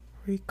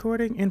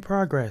Recording in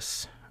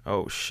progress.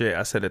 Oh shit!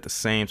 I said at the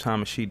same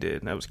time as she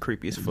did. That was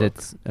creepy as fuck.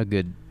 That's a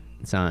good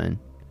sign.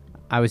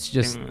 I was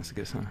just. That's a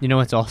good sign. You know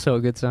what's also a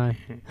good sign?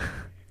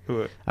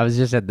 What? I was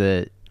just at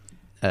the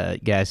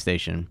gas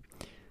station.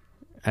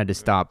 I had to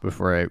stop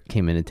before I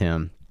came into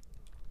town,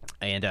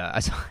 and I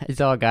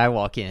saw a guy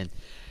walk in,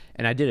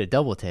 and I did a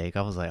double take.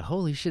 I was like,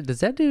 "Holy shit! Does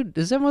that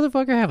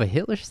motherfucker have a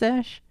Hitler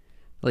stash?"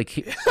 Like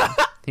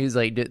he was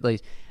like,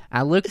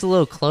 I looked a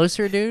little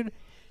closer, dude.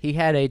 He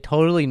had a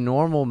totally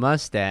normal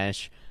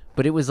mustache,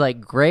 but it was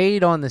like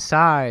grayed on the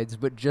sides,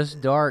 but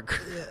just dark.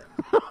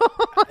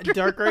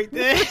 Dark right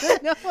there.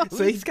 No,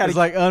 So he's got It's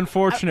like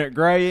unfortunate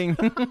graying.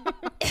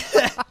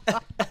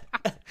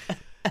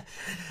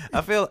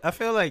 I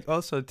feel like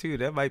also too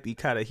that might be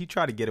kind of he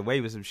tried to get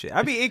away with some shit.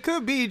 I mean, it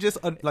could be just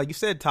like you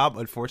said, Tom.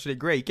 Unfortunate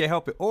gray. You can't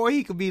help it. Or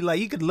he could be like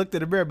he could look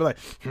in the mirror and be like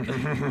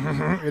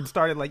and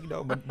started like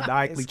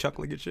maniacally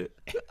chuckling and shit.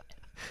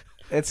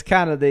 It's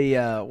kind of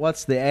the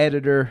what's the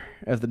editor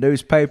of the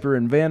newspaper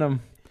in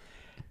Venom?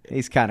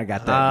 He's kind of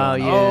got that.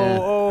 going on. yeah.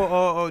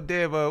 Oh,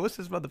 damn. What's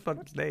this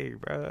motherfucker's name,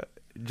 bro?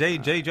 J.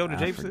 Jonah I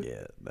Jameson.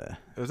 forget.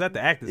 Was that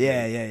the actor's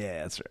Yeah. name?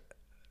 That's right.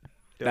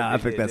 No, I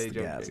think that's the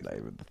Jonah guy's Jameson.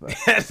 name. Of the thing.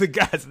 That's the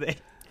guy's name.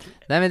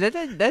 I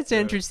mean, that's an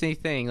interesting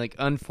thing, like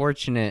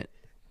unfortunate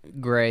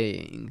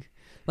graying.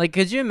 Like,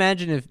 could you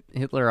imagine if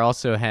Hitler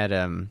also had,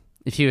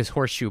 if he was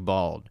horseshoe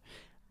bald?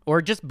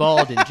 Or just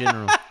bald in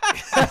general?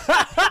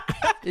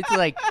 It's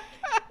like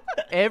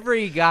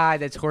every guy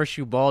that's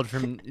horseshoe bald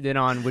from then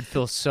on would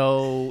feel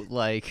so,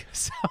 like,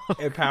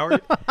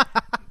 Empowered.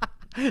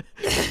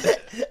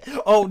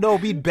 Oh no,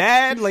 be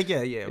bad. Like yeah,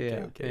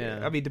 okay.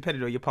 yeah. I mean,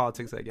 depending on your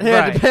politics, I guess. Yeah,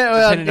 Right.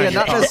 depending on your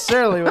not thoughts.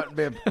 necessarily what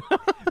be,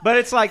 but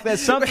it's like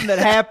that's something that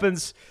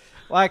happens,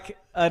 like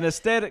an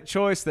aesthetic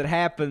choice that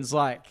happens,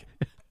 like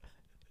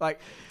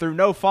through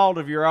no fault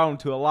of your own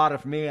to a lot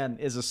of men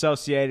is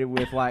associated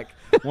with like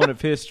one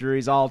of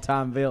history's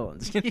all-time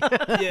villains. You know?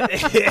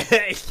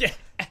 Yeah.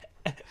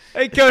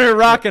 They come here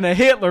rocking a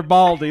Hitler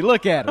baldy.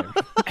 Look at him.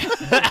 Look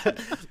at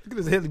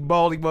this Hitler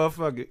baldy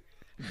motherfucker.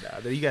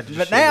 Nah, you got to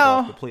But shave it now-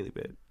 off completely,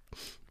 man.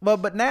 Well,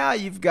 but now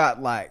you've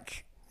got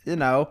like,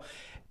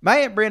 my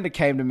Aunt Brenda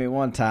came to me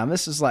one time.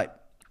 This is like,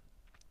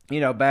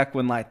 back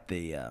when like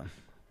the,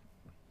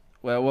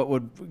 what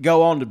would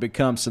go on to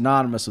become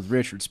synonymous with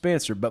Richard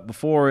Spencer, but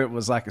before it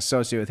was like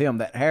associated with him,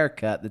 that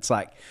haircut that's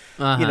like,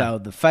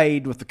 the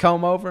fade with the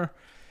comb over.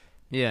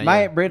 yeah. My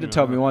yeah. Aunt Brenda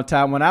told me one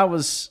time when I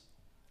was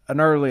an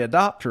early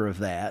adopter of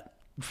that,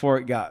 before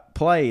it got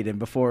played and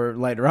before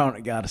later on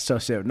it got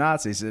associated with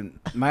Nazis, and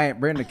my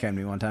Aunt Brenda came to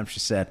me one time, she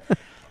said,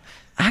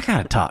 I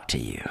got to talk to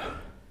you.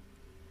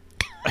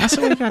 I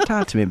said, what you got to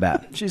talk to me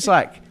about? She's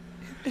like,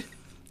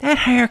 that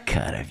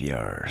haircut of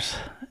yours.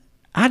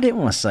 I didn't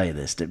want to say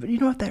this, but you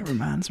know what that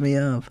reminds me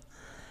of?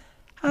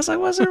 I was like,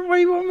 what do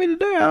you want me to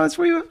do?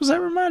 What does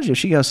that remind you?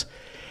 She goes,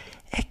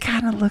 it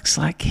kind of looks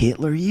like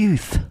Hitler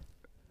Youth.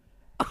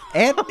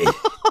 And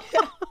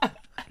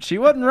she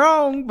wasn't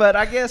wrong, but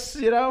I guess,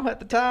 at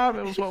the time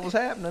it was what was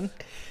happening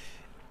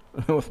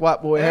with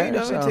white boy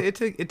hair. So.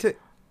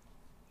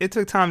 It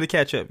took time to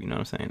catch up. You know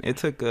what I'm saying? It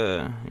took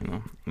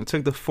it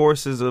took the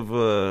forces of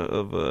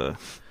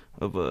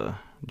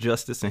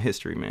justice and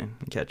history, man,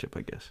 to catch up.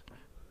 I guess.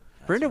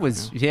 Brenda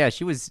was,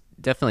 she was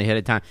definitely ahead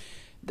of time.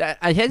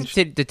 I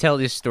hesitate to tell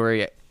this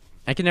story.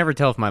 I can never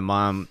tell if my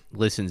mom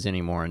listens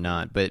anymore or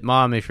not. But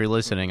Mom, if you're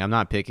listening, I'm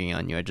not picking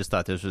on you. I just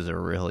thought this was a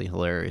really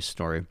hilarious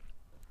story.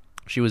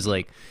 She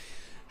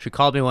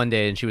called me one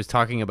day and she was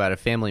talking about a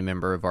family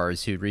member of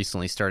ours who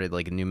recently started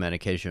like a new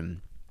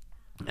medication.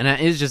 And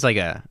it was just like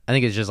I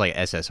think it's just like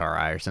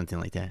SSRI or something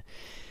like that.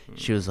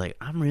 She was like,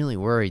 I'm really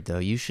worried though.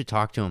 You should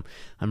talk to him.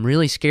 I'm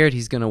really scared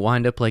he's going to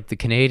wind up like the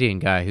Canadian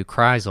guy who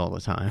cries all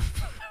the time.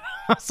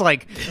 I was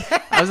like,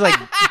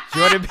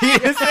 Jordan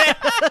Peterson.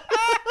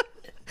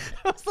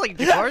 I was like,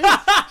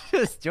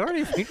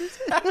 Jordan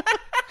Peterson?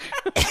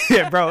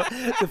 Yeah, bro.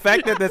 The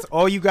fact that that's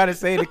all you got to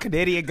say, the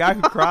Canadian guy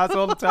who cries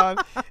all the time,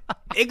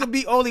 it could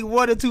be only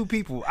one or two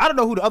people. I don't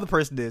know who the other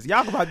person is.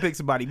 Y'all can probably pick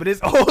somebody, but it's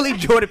only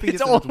Jordan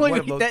Peterson. It's only one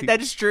of those people.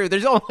 that is true.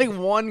 There's only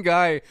one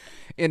guy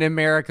in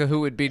America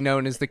who would be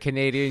known as the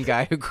Canadian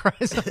guy who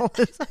cries all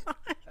the time.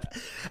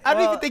 I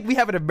don't even think we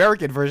have an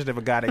American version of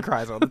a guy that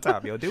cries all the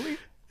time, yo. Do we?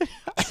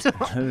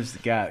 Who's the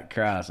guy that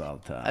cries all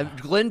the time?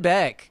 Glenn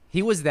Beck.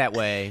 He was that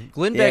way.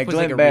 Glenn Yeah, Beck was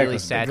Glenn like a Beck really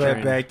was- sad Glenn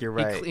tramp. Beck, you're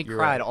right, He you're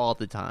cried right. all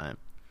the time.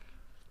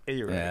 Yeah,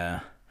 you're right. Yeah.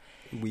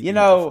 We You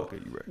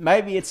right.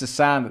 maybe it's a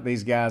sign that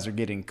these guys are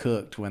getting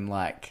cooked when,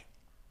 like,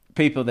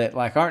 people that,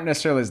 like, aren't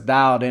necessarily as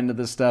dialed into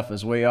this stuff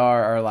as we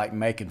are like,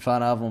 making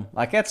fun of them.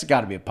 Like, that's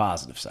got to be a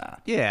positive sign.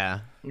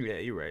 Yeah. Yeah,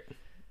 you're right.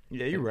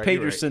 Yeah, you're right.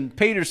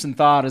 Peterson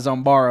thought is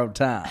on borrowed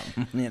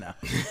time,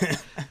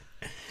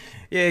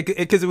 Yeah,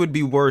 because it would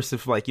be worse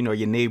if, like, your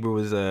neighbor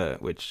was,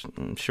 which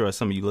I'm sure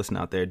some of you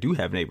listening out there do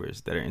have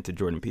neighbors that are into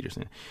Jordan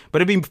Peterson.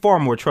 But it'd be far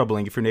more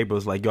troubling if your neighbor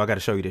was like, yo, I got to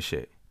show you this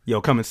shit.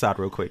 Yo, come inside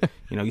real quick.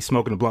 He's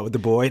smoking a blunt with the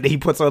boy, and he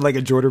puts on, like,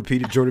 a Jordan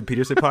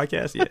Peterson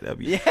podcast. Yeah, that'd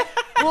be...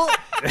 Well,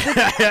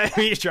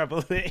 He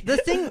extrapolate. The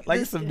thing,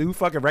 like some new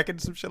fucking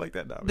record, some shit like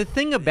that. The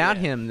thing about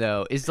him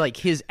though is like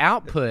his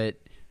output.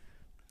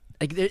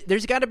 Like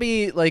there's got to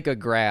be like a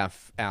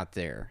graph out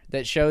there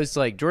that shows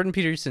like Jordan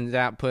Peterson's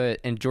output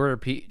and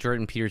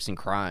Jordan Peterson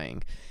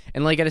crying,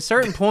 and like at a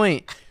certain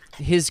point,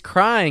 his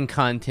crying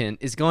content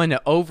is going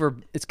to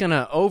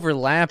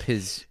overlap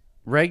his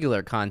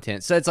regular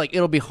content. So it's like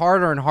it'll be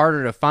harder and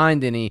harder to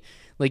find any.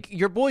 Like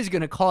your boy's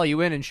gonna call you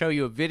in and show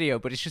you a video,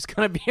 but it's just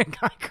gonna be a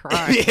guy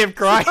crying. Him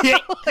crying.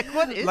 Like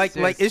what is like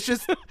this? like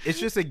it's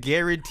just a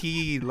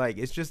guaranteed, like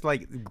it's just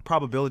like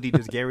probability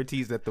just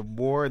guarantees that the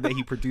more that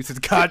he produces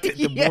content,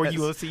 the more Yes.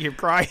 you will see him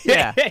crying.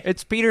 Yeah,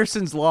 it's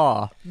Peterson's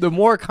law. The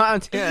more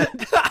content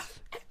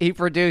he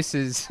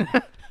produces,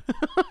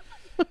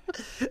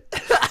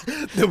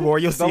 the more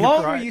you'll see The him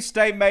longer crying. you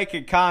stay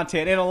making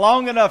content in a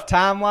long enough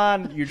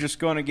timeline, you're just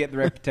going to get the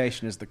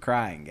reputation as the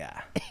crying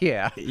guy.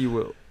 yeah. You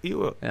will.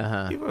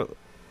 Uh-huh. You will.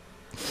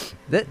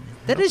 That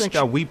I is think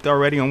I weeped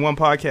already on one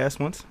podcast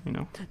once. You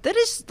know. that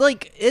is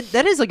like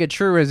that is like a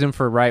truism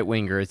for right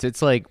wingers.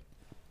 It's like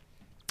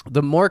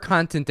the more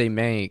content they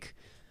make,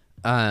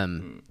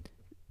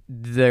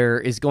 there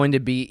is going to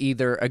be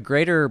either a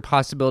greater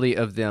possibility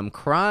of them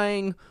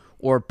crying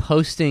or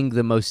posting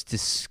the most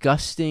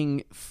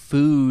disgusting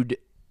food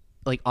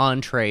like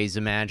entrees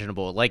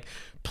imaginable, like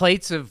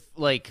plates of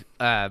like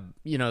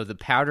the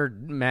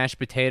powdered mashed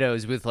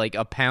potatoes with like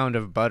a pound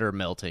of butter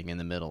melting in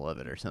the middle of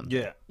it or something.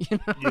 Yeah. Yeah,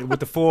 with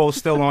the foil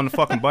still on the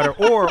fucking butter.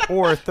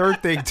 Or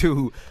third thing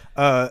too,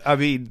 I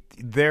mean,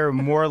 they're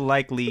more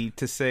likely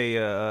to say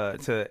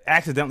to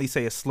accidentally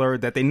say a slur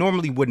that they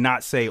normally would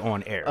not say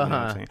on air. You know what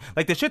I'm saying?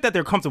 Like the shit that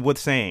they're comfortable with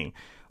saying.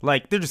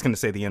 Like they're just gonna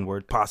say the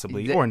N-word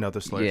possibly or another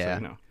slur. Yeah.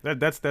 So, you know,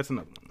 that's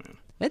another one,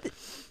 man.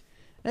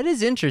 That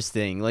is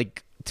interesting.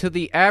 Like to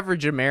the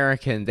average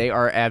American, they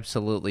are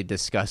absolutely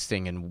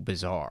disgusting and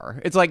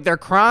bizarre. It's like they're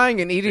crying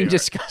and eating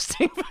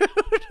disgusting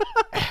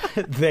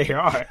food. They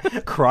are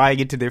crying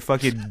into their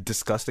fucking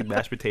disgusting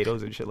mashed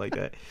potatoes and shit like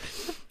that.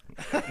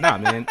 Nah,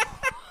 man.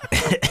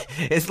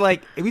 It's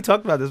like we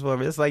talked about this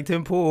before. It's like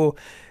Tim Pool.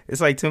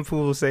 It's like Tim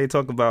Pool will say,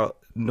 talk about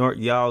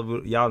y'all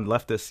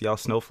leftists, y'all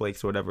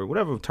snowflakes or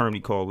whatever term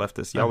you call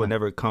leftists. Y'all would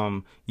never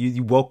come.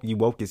 You woke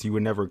us. You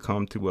would never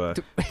come to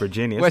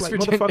Virginia. It's West like,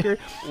 Virginia.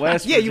 motherfucker.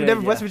 West Yeah, you would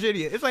never Virginia. West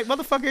Virginia. It's like,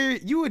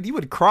 motherfucker, you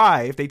would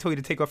cry if they told you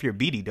to take off your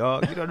beanie,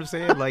 dog. You know what I'm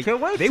saying? Like, Can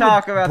we they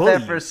talk would about bully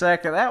that for you. a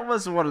second? That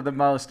was one of the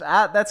most.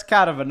 That's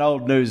kind of an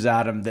old news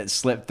item that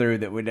slipped through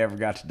that we never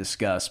got to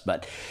discuss.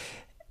 But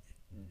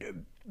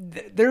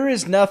there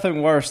is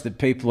nothing worse than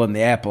people in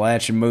the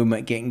Appalachian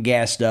movement getting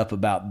gassed up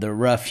about the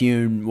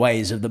rough-hewn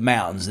ways of the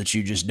mountains that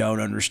you just don't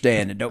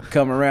understand and don't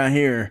come around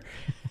here,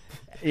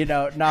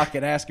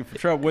 knocking, asking for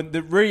trouble. When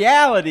the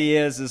reality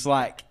is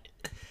like,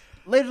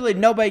 literally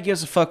nobody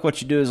gives a fuck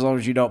what you do as long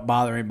as you don't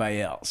bother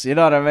anybody else. You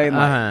know what I mean?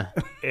 Like,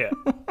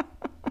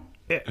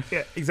 Yeah.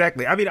 Yeah,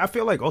 exactly. I mean, I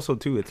feel like also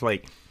too, it's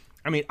like,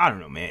 I mean, I don't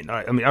know, man.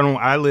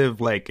 I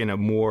live like in a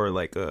more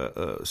like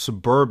a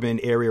suburban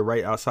area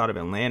right outside of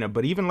Atlanta,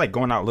 but even like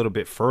going out a little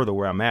bit further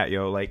where I'm at,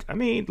 like, I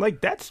mean,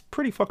 like that's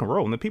pretty fucking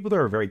rural, and the people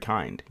there are very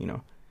kind,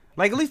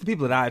 like at least the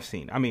people that I've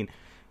seen. I mean,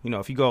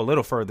 if you go a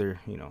little further,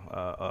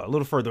 a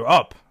little further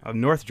up of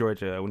North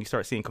Georgia, when you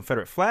start seeing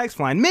Confederate flags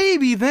flying,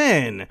 maybe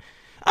then,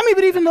 I mean,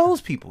 but even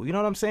those people, you know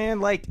what I'm saying?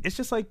 Like, it's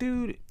just like,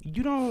 dude,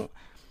 you don't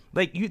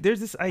like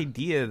there's this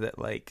idea that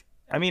like,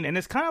 I mean, and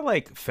it's kind of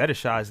like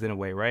fetishized in a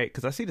way, right?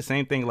 Because I see the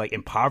same thing like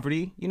in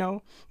poverty,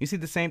 you see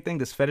the same thing,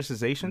 this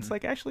fetishization. It's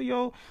like, actually,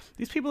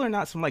 these people are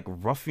not some like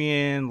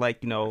ruffian,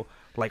 like,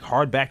 like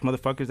hardback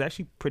motherfuckers. They're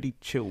actually pretty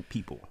chill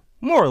people,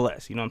 more or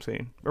less, you know what I'm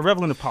saying?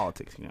 Irrelevant to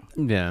politics,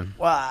 Yeah.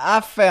 Well,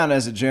 I've found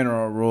as a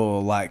general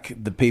rule,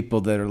 like the people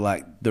that are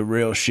like the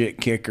real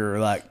shit kicker,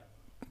 like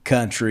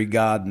country,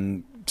 God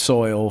and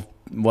soil,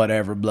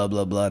 whatever, blah,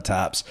 blah, blah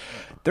types.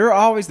 They're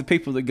always the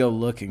people that go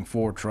looking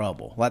for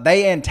trouble. Like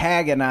they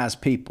antagonize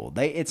people.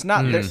 They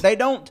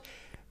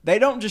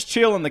don't just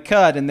chill in the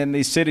cut and then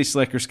these city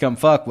slickers come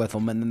fuck with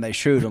them and then they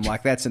shoot them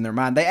like that's in their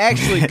mind. They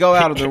actually go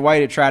out of their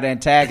way to try to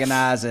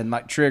antagonize and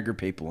like trigger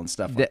people and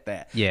stuff like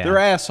that. Yeah. They're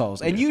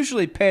assholes. And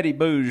usually petty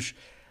bouge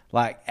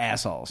like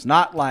assholes,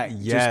 not like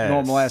just Yes.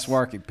 normal ass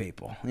working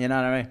people. You know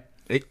what I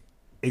mean?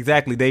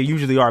 Exactly. They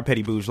usually are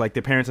petty bouge. Like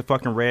their parents are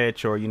fucking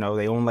rich or,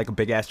 they own like a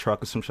big ass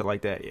truck or some shit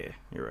like that. Yeah,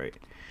 you're right.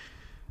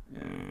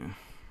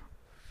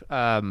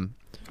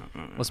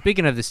 Well,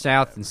 speaking of the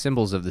South and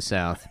symbols of the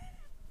South,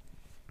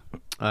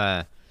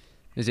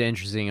 there's an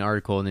interesting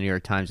article in the New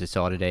York Times I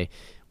saw today.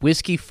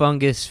 Whiskey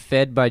fungus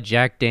fed by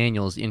Jack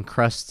Daniels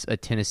encrusts a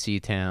Tennessee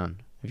town.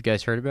 Have you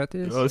guys heard about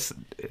this? Oh, it's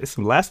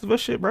some Last of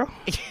Us shit, bro.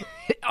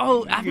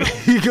 Oh,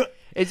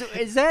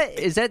 is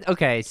that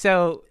okay?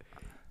 So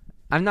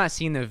I've not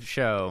seen the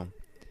show,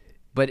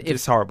 but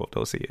It's horrible.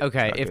 Don't see it.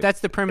 okay, It's not if good. that's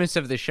the premise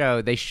of the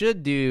show, they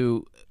should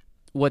do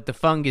what the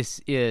fungus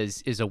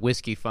is a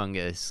whiskey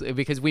fungus,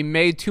 because we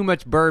made too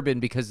much bourbon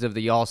because of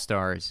the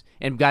All-Stars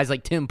and guys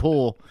like Tim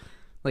Pool.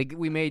 Like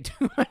we made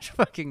too much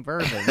fucking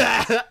bourbon.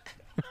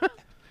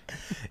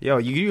 Yo,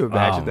 you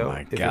imagine Oh though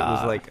my if it was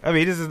God. like, I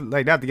mean, this is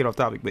like not to get off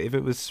topic, but if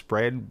it was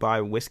spread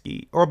by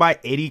whiskey or by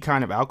any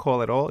kind of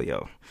alcohol at all,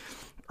 yo,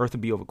 Earth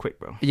would be over quick,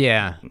 bro.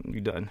 Yeah. You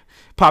done.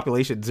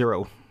 Population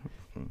 0.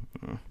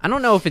 I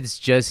don't know if it's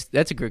just,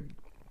 that's a good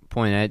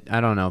point.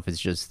 I don't know if it's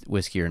just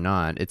whiskey or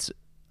not. It's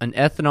an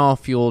ethanol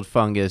fueled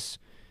fungus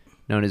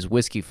known as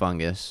whiskey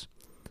fungus.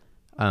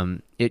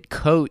 It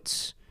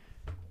coats,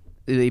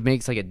 it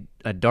makes like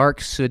a dark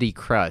sooty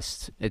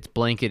crust. It's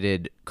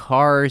blanketed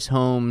cars,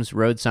 homes,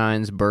 road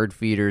signs, bird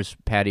feeders,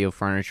 patio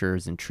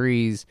furnitures, and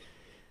trees.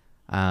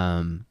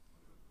 And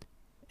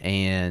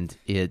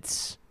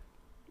it's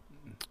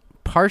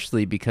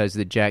partially because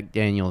the Jack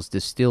Daniel's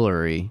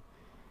distillery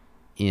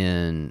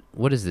in,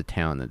 what is the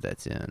town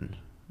that's in?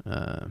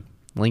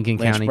 Lincoln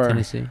County, Lynchburg.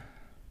 Tennessee.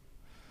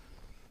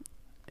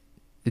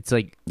 It's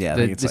like Yeah, I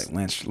think it's like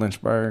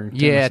Lynchburg.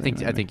 yeah,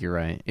 Tennessee, I think you're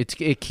right.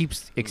 It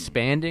keeps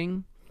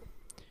expanding.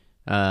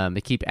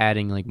 They keep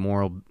adding like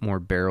more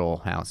barrel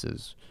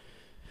houses.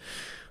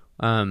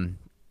 And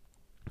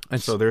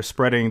So they're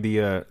spreading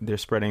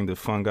the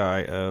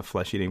fungi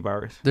flesh eating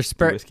virus. they're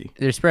through whiskey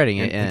they're spreading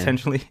it,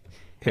 intentionally.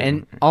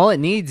 and all it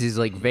needs is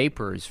like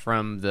vapors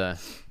from the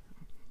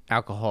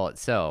alcohol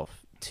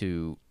itself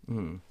to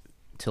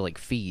like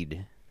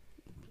feed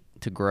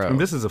to grow. And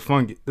this is a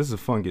fungus. This is a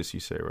fungus, you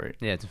say, right?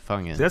 Yeah, it's a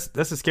fungus.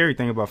 That's the scary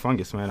thing about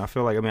fungus, man. I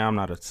feel like, I mean, I'm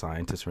not a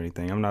scientist or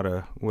anything. I'm not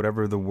a,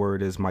 whatever the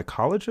word is,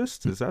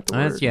 mycologist. Is that the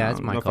word? Yeah, I it's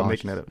don't know if I'm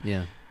making that up.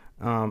 Yeah.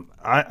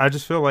 I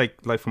just feel like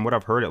from what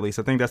I've heard, at least,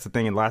 I think that's the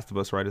thing in Last of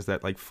Us, right? Is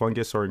that like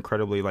fungus are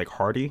incredibly like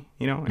hardy,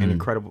 you know, and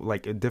incredible,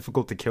 like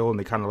difficult to kill, and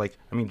they kind of like,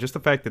 I mean, just the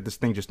fact that this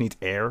thing just needs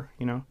air,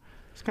 you know,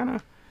 it's kind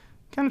of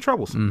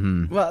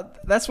troublesome. Well,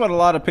 that's what a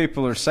lot of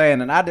people are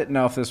saying, and I didn't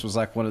know if this was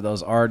like one of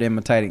those art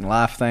imitating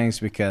life things,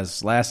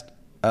 because Last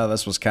of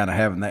Us was kind of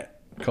having that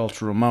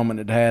cultural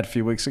moment it had a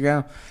few weeks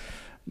ago.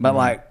 But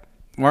like,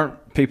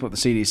 weren't people at the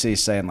CDC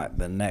saying like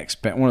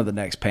one of the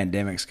next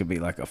pandemics could be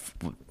like a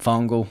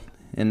fungal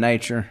in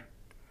nature?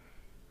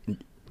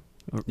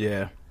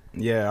 Yeah,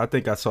 I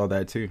think I saw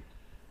that too.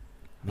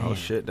 Oh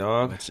shit,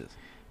 dog. Which is,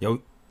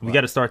 Yo, we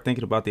got to start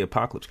thinking about the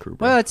apocalypse crew,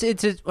 bro. Well, it's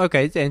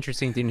okay. It's an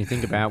interesting thing to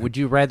think about. Would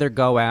you rather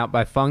go out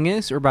by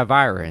fungus or by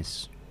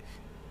virus?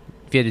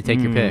 If you had to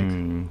take your pick.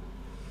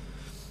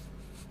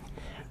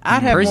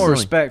 I'd have more Personally-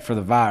 respect for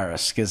the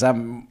virus because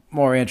I'm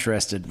more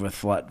interested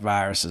with what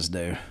viruses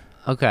do.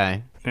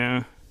 Okay.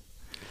 Yeah.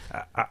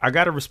 I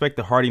got to respect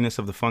the hardiness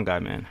of the fungi,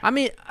 man. I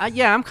mean,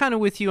 yeah, I'm kind of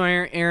with you,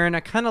 Aaron. I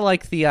kind of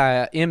like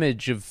the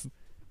image of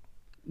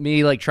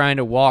me like trying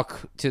to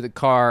walk to the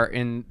car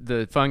and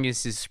the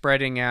fungus is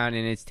spreading out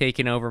and it's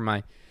taking over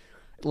my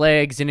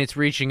legs and it's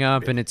reaching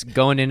up and it's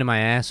going into my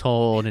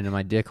asshole and into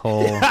my dick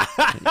hole.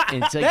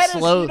 And it's like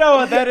slow. You know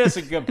what? That is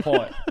a good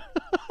point.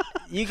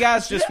 You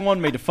guys just won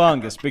me to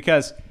fungus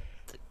because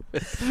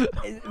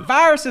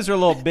viruses are a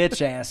little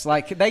bitch ass.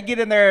 Like they get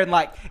in there and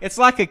like it's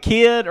like a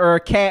kid or a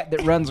cat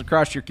that runs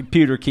across your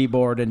computer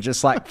keyboard and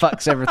just like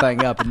fucks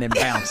everything up and then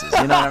bounces.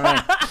 You know what I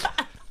mean?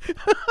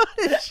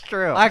 It's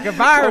true. Like a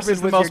virus Open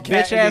is the with your most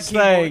cat bitch and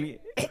your ass thing.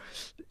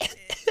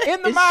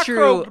 In the It's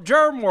micro true.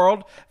 germ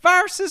world,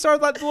 viruses are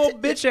like the little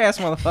bitch ass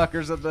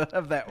motherfuckers of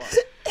that one.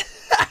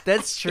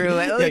 That's true.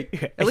 At least,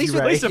 You're at least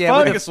right. At least a yeah,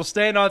 with fungus will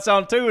stand on its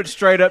own too and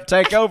straight up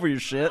take over your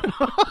shit.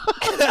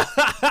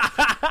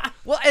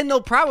 well, and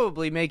they'll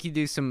probably make you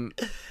do some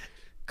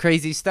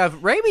crazy stuff.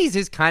 Rabies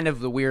is kind of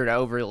the weird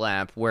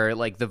overlap where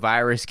like the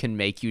virus can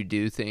make you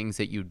do things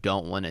that you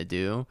don't want to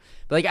do.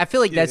 But like I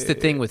feel like that's the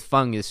thing with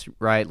fungus,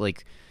 right?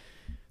 Like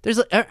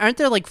aren't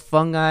there like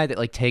fungi that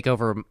like take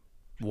over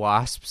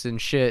wasps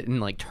and shit and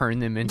like turn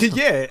them into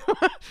Yeah,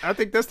 I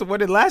think that's the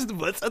one in Last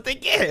of Us. I think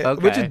Okay.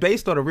 which is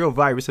based on a real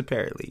virus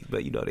apparently,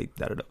 but you know I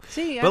don't know.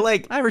 See, but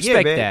like I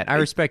respect man, that. I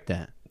respect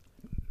that.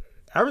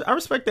 I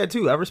respect that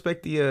too. I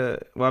respect the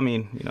well, I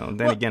mean, you know,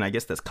 then again, I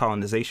guess that's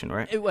colonization,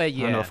 right? Well, yeah,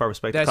 I don't know if I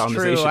respect that's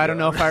colonization. true. I don't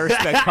know if I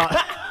respect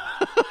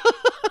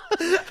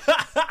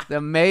the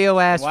Mayo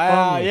ass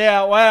Wow, fungus.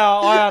 yeah,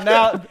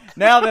 wow.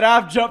 Now that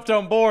I've jumped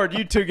on board,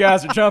 you two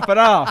guys are jumping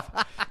off.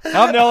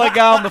 I'm the only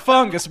guy on the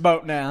fungus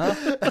boat now.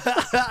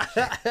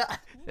 Huh?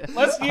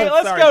 Let's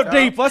sorry, go Tom.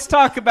 deep. Let's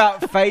talk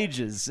about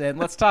phages and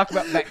let's talk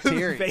about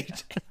bacteria.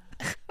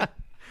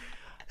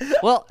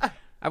 Well,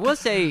 I will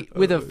say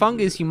with a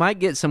fungus, you might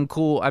get some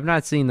cool. I've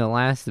not seen The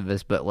Last of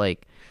Us, but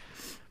like,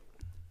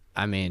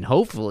 I mean,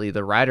 hopefully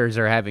the writers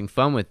are having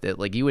fun with it.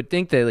 Like, you would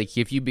think that like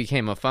if you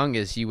became a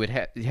fungus, you would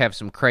have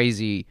some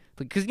crazy.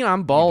 Because you know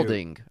I'm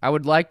balding. I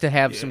would like to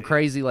have some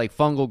crazy like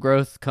fungal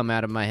growth come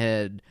out of my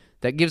head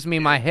that gives me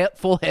my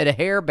full head of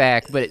hair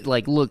back, but it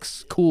like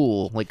looks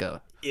cool, like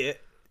a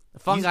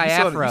fungi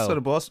afro. You saw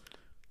the boss.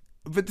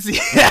 But see,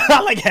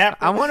 I like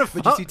afro. I want a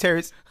But you see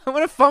Terrence. I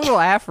want a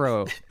fungal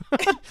afro.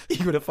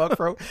 You would have fuck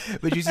bro,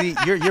 but you see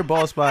your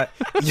bald spot,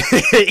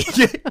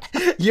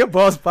 your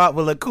bald spot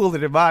will look cooler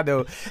than mine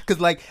though,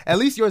 because like at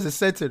least yours is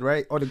centered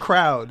right on the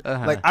crown.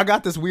 Like I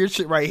got this weird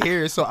shit right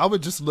here, so I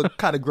would just look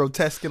kind of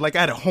grotesque and like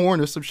I had a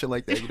horn or some shit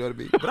like that. You know what I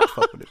mean? But I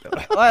fuck with it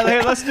though. Well,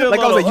 here, let's do a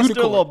Like I was little, a let's do a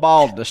unicorn. little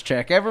baldness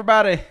check.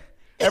 Everybody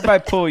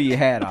Everybody pull your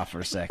hat off for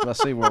a second.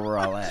 Let's see where we're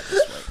all at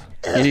this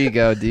week. Here you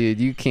go, dude.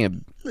 You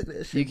can't. Look at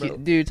that shit, You bro.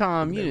 can't, dude.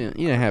 Tom, you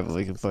didn't have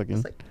like a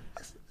fucking.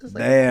 It's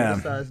like Damn.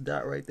 a size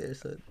dot right there,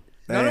 son.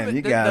 Damn,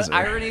 you guys the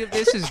are... irony of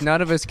this is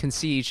none of us can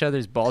see each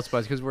other's bald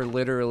spots because we're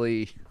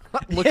literally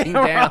looking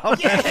down.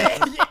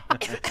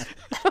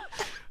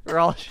 We're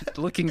all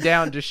looking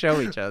down to show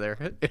each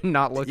other and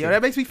not looking. Yo,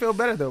 that makes me feel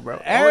better though, bro.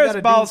 All I Aaron's gotta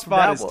do bald is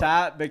spot from is now on-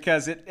 tight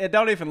because it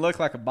don't even look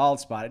like a bald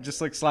spot. It just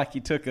looks like he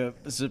took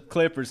some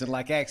clippers and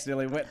like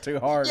accidentally went too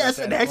hard. Yes,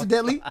 with and that.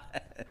 accidentally.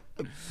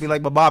 Be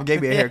like, my mom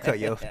gave me a haircut,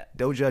 yo.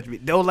 Don't judge me.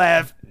 Don't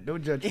laugh.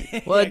 Don't judge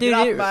me. Well, Get dude,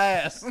 off it- my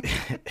ass.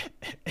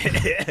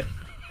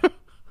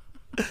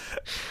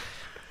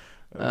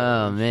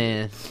 Oh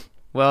man.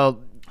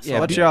 Well, yeah.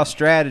 What's y'all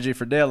strategy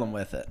for dealing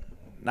with it?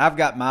 I've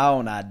got my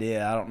own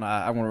idea. I don't know.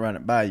 I want to run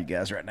it by you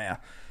guys right now.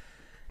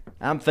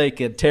 I'm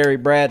thinking Terry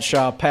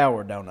Bradshaw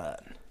power donut.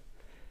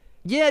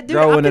 Yeah, dude.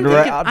 Growing it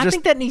around- I just-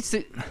 think that needs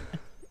to.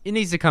 It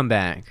needs to come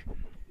back.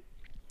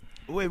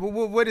 Wait,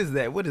 what is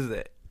that? What is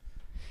that?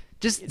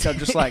 Just So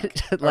just like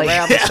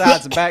around the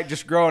sides and back,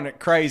 just growing it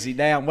crazy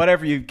down.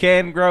 Whatever you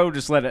can grow,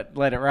 just let it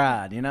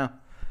ride. You know,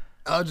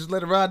 I'll just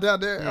let it ride down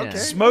there. Yeah. Okay.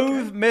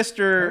 smooth,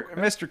 Mister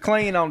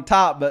Clean on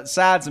top, but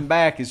sides and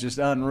back is just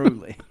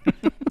unruly.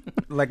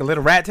 Like a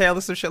little rat tail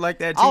or some shit like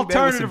that. Too, man, with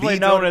some Alternatively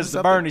beads on known it or as the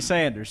something. Bernie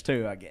Sanders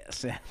too, I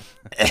guess. Yeah.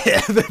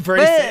 The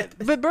Bernie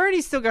Sanders. but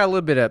Bernie's still got a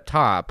little bit up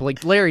top.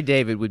 Like Larry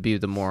David would be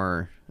the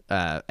more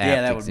apt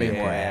Yeah, that would be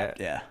example. more Yeah. apt.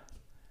 Yeah,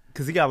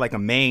 Because he got like a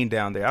mane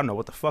down there. I don't know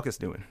what the fuck it's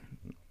doing.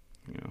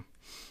 You know,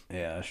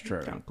 yeah, that's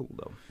true. kind of cool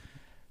though.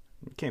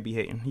 Can't be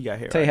hating. He got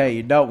hair. Tell you how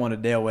you don't want to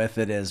deal with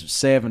it is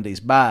 70s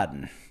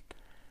Biden.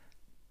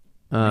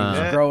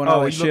 Yeah. Growing Oh, all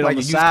he this looked shit like on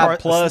a the used side, car-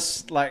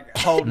 plus like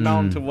holding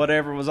on to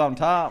whatever was on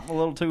top a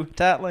little too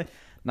tightly.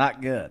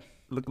 Not good.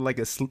 Looking like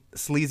a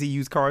sleazy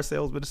used car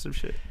salesman or some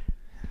shit.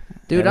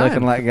 Dude, Yeah, looking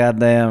I'm- like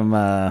goddamn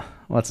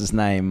what's his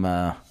name,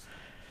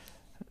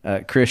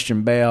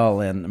 Christian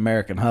Bale in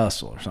American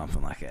Hustle or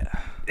something like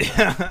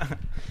that.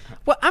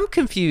 Well, I'm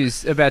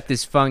confused about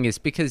this fungus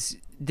because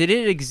did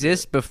it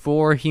exist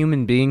before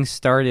human beings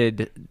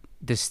started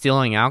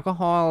distilling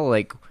alcohol?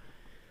 Like,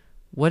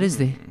 what is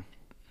the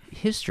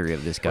history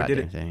of this Or did goddamn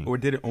it? thing? Or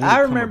did it only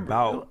I come remember-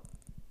 about?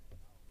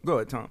 Go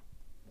ahead, Tom.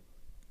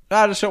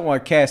 I just don't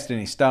want to cast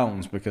any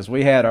stones because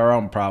we had our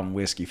own problem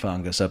with whiskey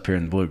fungus up here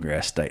in the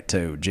Bluegrass State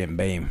too, Jim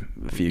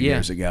Beam a few Yeah.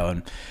 years ago,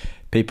 and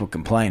people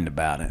complained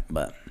about it,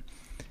 but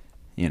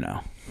you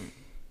know,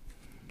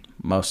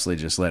 mostly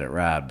just let it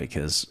ride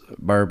because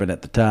bourbon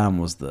at the time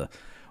was the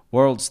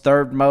world's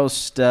third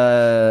most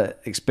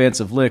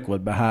expensive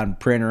liquid behind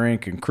printer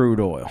ink and crude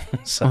oil.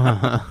 So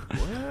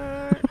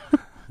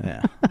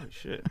yeah, Oh,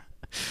 shit.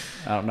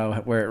 I don't know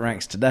where it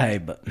ranks today,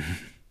 but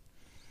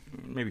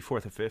Maybe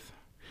fourth or fifth.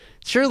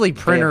 Surely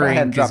printer if I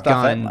hadn't ink has dropped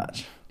off that gone.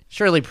 much.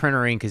 Surely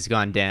printer ink has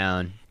gone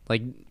down.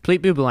 Like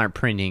people aren't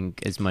printing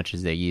as much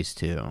as they used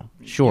to. You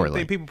Surely,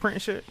 think people printing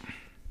shit?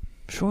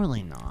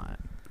 surely not.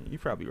 You're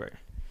probably right.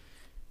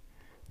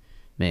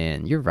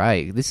 Man, you're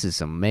right. This is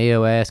some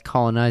Mayo ass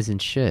colonizing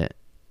shit.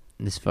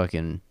 This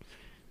fucking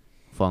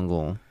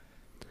fungal.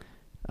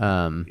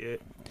 Yeah.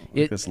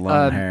 This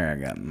long hair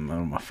I got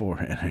on my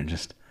forehead and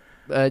just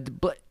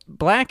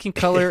Black in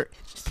color,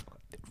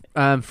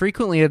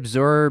 frequently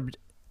observed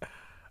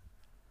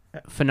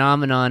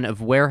phenomenon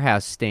of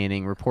warehouse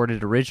staining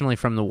reported originally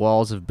from the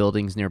walls of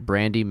buildings near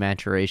brandy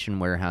maturation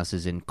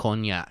warehouses in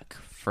Cognac,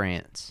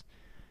 France.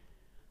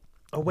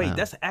 Oh wait,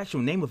 that's the actual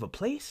name of a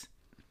place.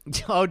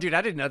 Oh, dude,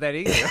 I didn't know that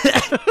either.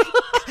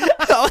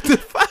 What the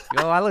fuck?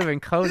 Yo, I live in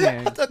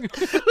Cognac.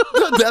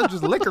 That was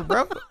just liquor,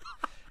 bro.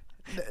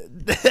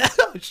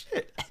 Oh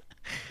shit!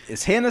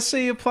 is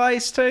Hennessy a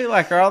place too?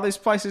 Like, are all these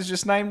places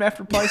just named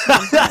after places?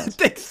 I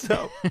think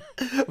so.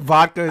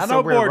 Vodka. Is I know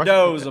somewhere in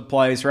Bordeaux is Russia. a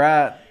place,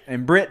 right?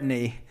 And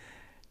Brittany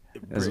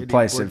is a Brittany,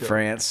 place in Bordeaux.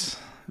 France.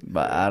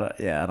 But I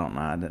don't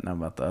know. I didn't know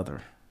about the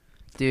other.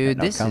 Dude,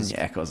 No, this is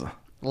Cognac was a.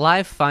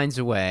 Life finds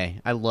a way.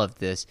 I love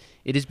this.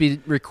 It has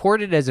been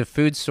recorded as a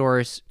food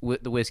source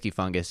with the whiskey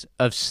fungus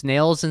of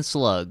snails and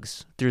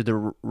slugs through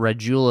the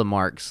radula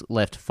marks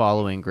left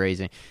following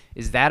grazing.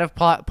 Is that a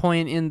plot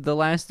point in The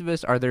Last of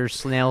Us? Are there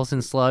snails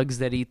and slugs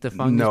that eat the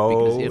fungus? No,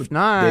 Because if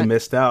not, they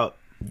missed out.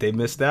 They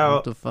missed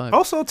out. the fuck?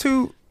 Also,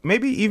 too,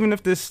 maybe even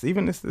if this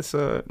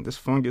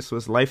fungus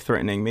was life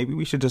threatening, maybe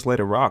we should just let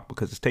it rock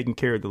because it's taking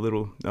care of the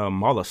little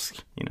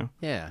mollusks.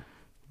 yeah.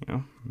 I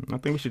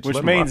think we should. Just Which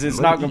let 'em rock means and it's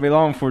let not it going to eat. be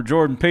long before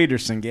Jordan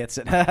Peterson gets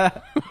it.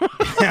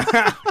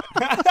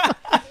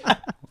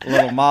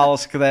 Little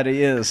mollusk that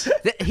he is.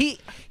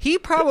 He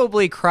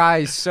probably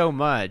cries so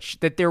much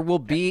that there will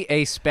be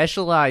a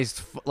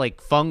specialized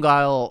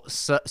fungal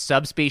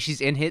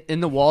subspecies in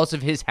the walls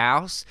of his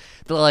house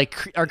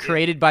that are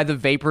created by the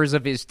vapors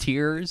of his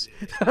tears.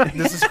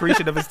 The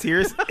secretion of his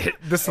tears,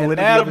 the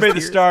solidity That'll of his be the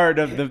tears. start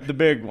of the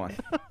big one.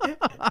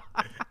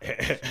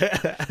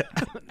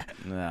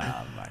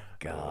 Oh, my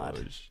God.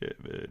 Oh shit,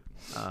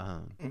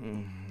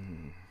 man.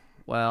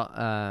 Well,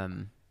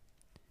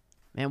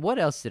 man, what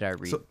else did I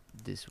read? So,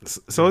 this week.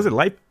 So is it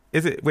life?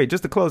 Is it wait?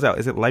 Just to close out,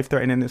 is it life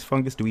threatening? This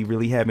fungus? Do we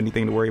really have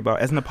anything to worry about?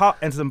 As an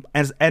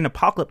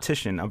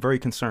apocalyptician, I'm very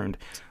concerned,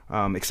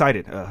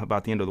 excited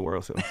about the end of the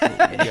world. So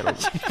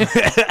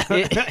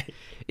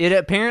it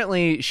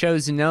apparently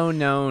shows no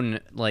known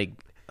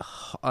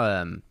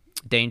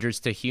dangers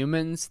to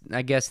humans,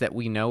 I guess, that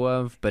we know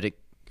of, but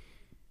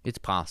it's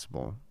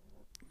possible.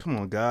 Come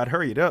on, God,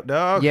 hurry it up,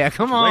 dog. Yeah,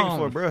 come what you on, waiting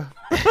for, bro.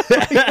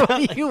 What are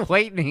you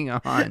waiting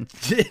on?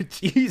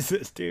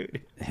 Jesus,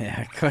 dude.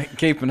 Yeah,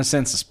 keeping us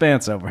in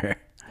suspense over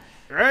here.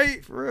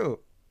 Right, for real.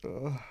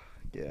 Oh,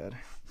 God.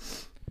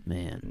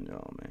 Man.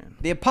 No, man.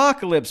 The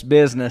apocalypse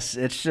business,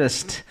 it's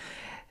just...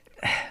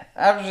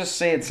 I was just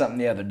saying something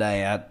the other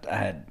day. I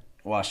had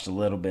watched a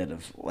little bit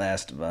of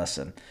Last of Us,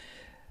 and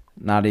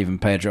not even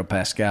Pedro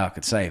Pascal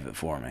could save it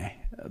for me.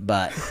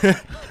 But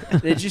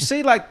did you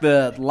see, like,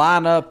 the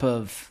lineup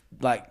of,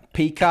 like,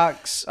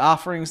 Peacock's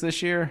offerings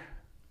this year?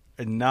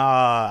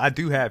 Nah, I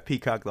do have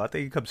Peacock, though. I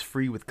think it comes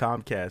free with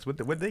Comcast.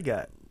 What they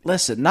got?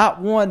 Listen, not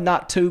one,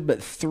 not two,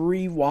 but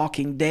 3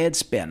 Walking Dead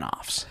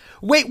spinoffs.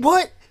 Wait,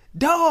 what?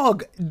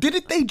 Dog,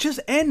 didn't they just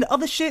end the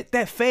other shit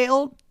that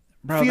failed?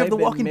 Bro, Fear they've of the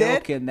been Walking Dead?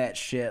 milking that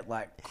shit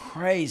like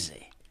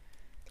crazy.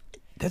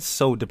 That's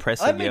so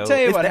depressing, Let me yo. tell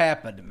you Is what that-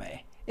 happened to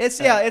me. It's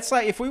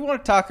like if we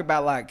want to talk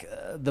about like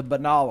the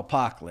banal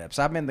apocalypse.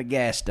 I'm in the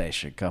gas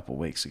station a couple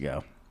weeks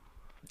ago,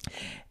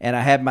 and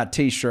I had my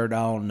T-shirt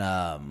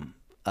on,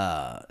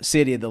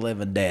 City of the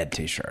Living Dead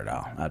T-shirt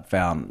on. I'd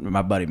found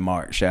my buddy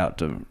Mark. Shout out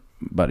to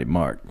buddy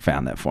Mark,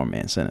 found that for me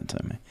and sent it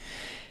to me.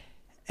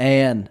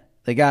 And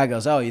the guy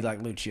goes, "Oh, you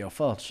like Lucio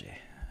Fulci?"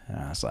 And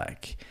I was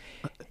like,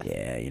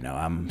 "Yeah,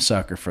 I'm a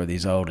sucker for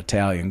these old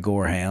Italian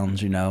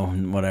gorehounds,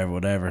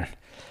 whatever."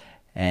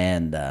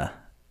 And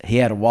he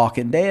had a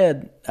Walking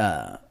Dead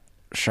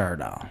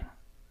shirt on.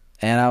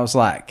 And I was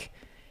like,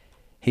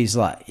 he's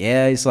like,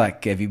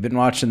 have you been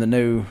watching the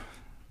new,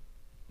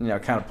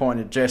 kind of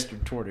pointed gesture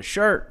toward his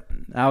shirt?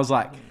 And I was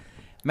like,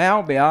 man,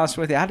 I'll be honest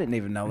with you, I didn't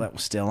even know that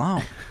was still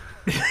on.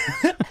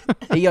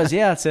 He goes,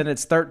 yeah, it's in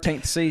its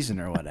 13th season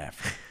or whatever.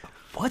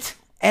 What?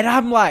 And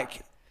I'm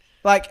like,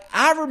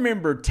 I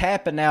remember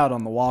tapping out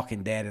on The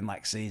Walking Dead in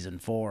like season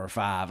 4 or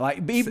 5,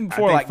 like even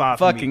before think like 5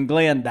 for me. fucking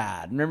Glenn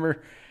died.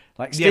 Remember,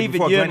 like Yeah, Stephen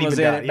before Yeun Glenn was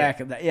even in died, it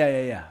back in that. Yeah.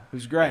 It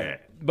was great.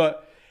 Yeah.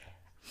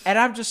 And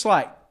I'm just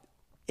like,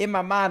 in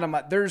my mind, I'm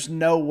like, there's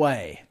no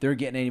way they're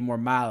getting any more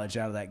mileage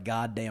out of that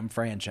goddamn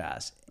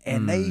franchise,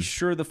 and they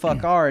sure the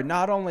fuck are. And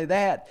not only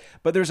that,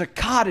 but there's a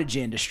cottage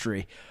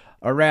industry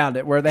around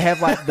it where they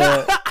have like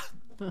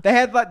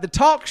the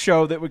talk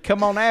show that would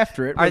come on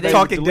after it. Are where they would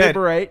Talking Dead?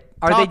 deliberate?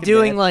 Are they Talking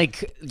doing Dead.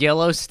 like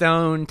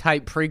Yellowstone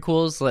type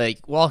prequels, like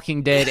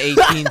Walking Dead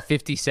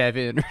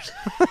 1857 or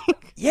something?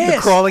 Yes.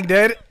 The Crawling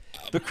Dead?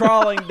 The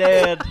Crawling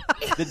Dead,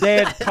 the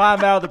dead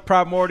climb out of the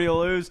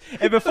primordial ooze,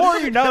 and before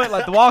you know it,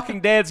 like The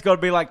Walking Dead's going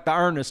to be like the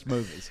Ernest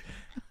movies.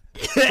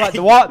 It's like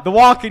the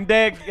Walking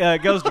Dead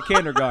goes to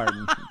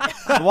kindergarten.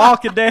 The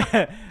Walking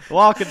Dead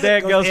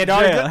goes to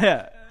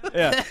jail.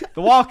 Yeah.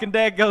 The Walking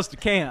Dead goes to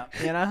camp.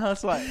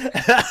 It's like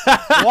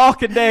The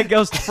Walking Dead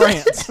goes to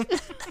France.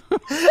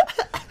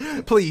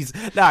 Please.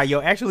 Nah, yo,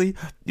 actually,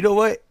 you know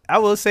what? I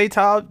will say,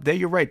 Tom, that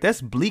you're right.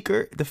 That's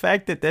bleaker. The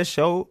fact that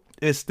show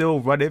is still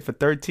running for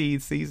 13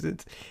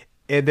 seasons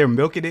and they're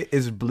milking it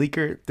is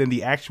bleaker than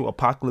the actual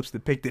apocalypse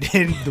depicted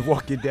in The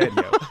Walking Dead,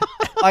 yo.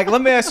 Like,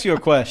 let me ask you a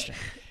question.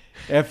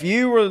 If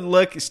you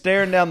were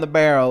staring down the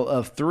barrel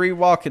of 3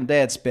 Walking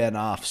Dead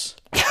spinoffs,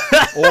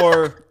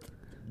 or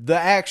the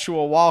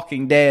actual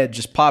Walking Dead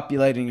just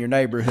populating your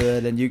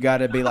neighborhood, and you got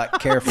to be like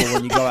careful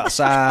when you go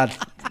outside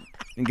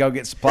and go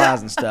get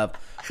supplies and stuff,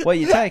 what are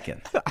you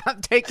taking?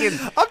 I'm taking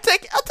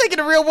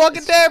the real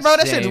Walking Dead, bro.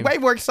 That shit's Same. way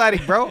more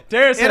exciting, bro.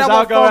 Darius says And I I'll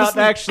won't go fall out and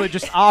asleep. actually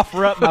just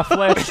offer up my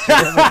flesh to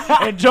them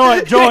and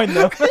join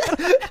them.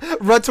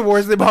 Run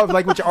towards them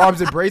like with your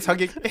arms embraced,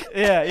 hugging.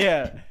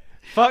 Yeah.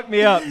 Fuck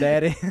me up,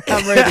 Daddy.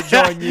 I'm ready to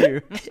join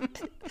you.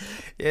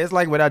 Yeah, it's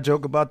like when I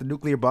joke about the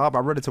nuclear bomb,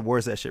 I'm running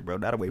towards that shit, bro.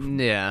 Not away from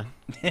Yeah.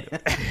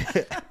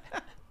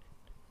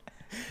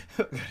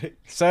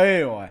 So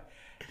anyway,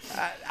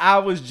 I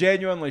was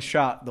genuinely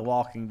shocked The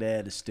Walking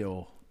Dead is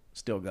still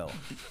going.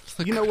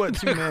 You know what,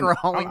 too, man?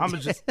 Crawling I'm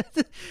just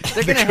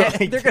They're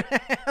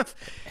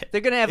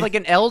gonna have like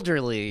an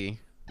elderly,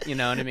 you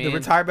know what I mean? the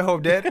retirement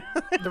home dead,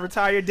 the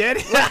retired dead,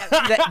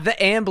 the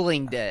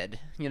ambling dead,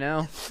 you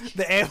know?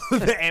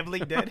 the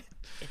ambling dead,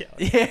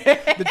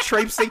 Yeah. the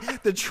traipsing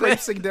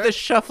dead. The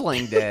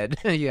shuffling dead.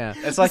 Yeah.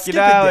 It's like, Skipping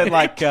dead.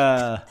 like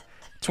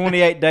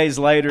 28 days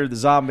later, the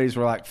zombies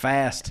were like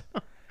fast.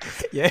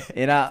 Yeah,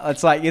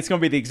 It's like it's going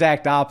to be the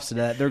exact opposite of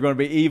that. They're going to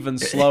be even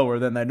slower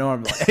than they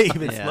normally are.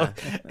 even Yeah.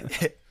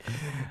 slow.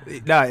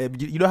 Nah,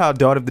 you know how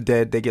Dawn of the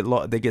Dead they get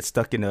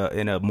stuck in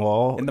a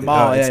mall. In the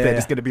mall, yeah, instead yeah.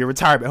 it's going to be a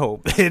retirement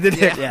home.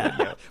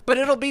 Yeah. But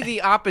it'll be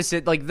the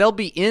opposite. Like they'll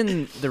be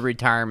in the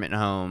retirement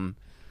home.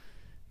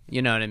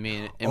 You know what I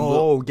mean?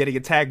 And Getting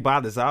attacked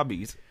by the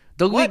zombies.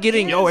 they'll be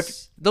getting Yo,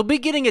 if- they'll be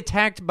getting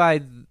attacked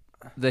by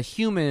the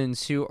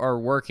humans who are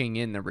working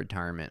in the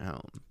retirement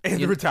home. In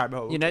the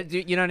retirement home.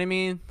 You know what I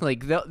mean?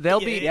 Like they'll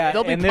be Yeah,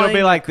 they'll be and there'll be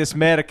playing- like this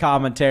meta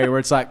commentary where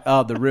it's like,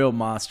 oh, the real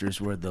monsters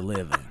were the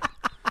living.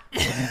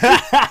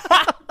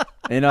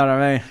 You know what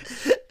I mean?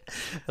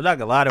 I'm not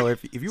gonna lie though.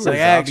 If you It's were like,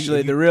 a zombie,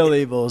 actually, the real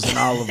evil is in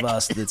all of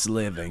us that's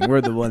living.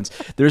 We're the ones.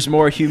 There's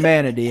more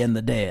humanity in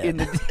the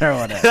dead. Or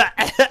whatever.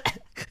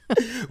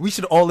 we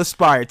should all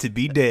aspire to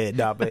be dead.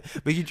 Nah, but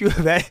could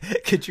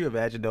you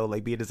imagine though,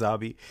 like being a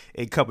zombie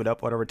and coming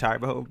up on a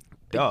retirement home?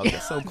 Dog,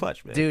 that's so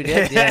clutch, man. Dude,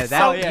 yeah, So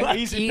that clutch.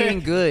 easy eating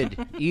good,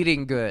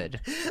 eating good.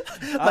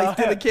 Like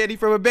stealing candy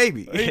from a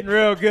baby. Eating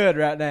real good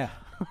right now.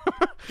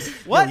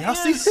 What y'all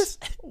see this?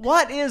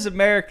 What is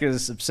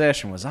America's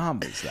obsession with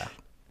zombies, though?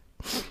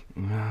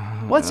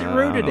 What's it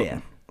rooted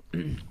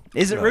in?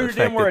 Is it The rooted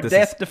fact in we're a that this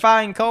is-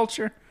 death-defying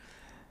culture?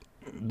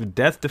 The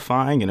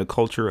death-defying in a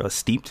culture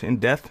steeped in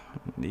death,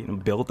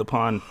 built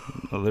upon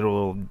a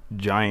little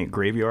giant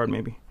graveyard,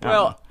 maybe. I don't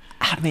know.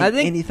 I mean, I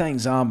think- anything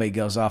zombie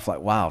goes off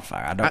like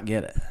wildfire. I don't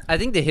get it. I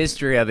think the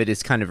history of it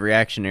is kind of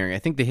reactionary. I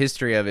think the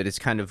history of it is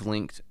kind of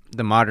linked.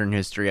 The modern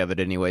history of it,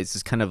 anyways,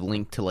 is kind of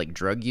linked to like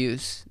drug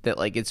use. That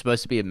like it's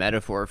supposed to be a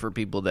metaphor for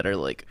people that are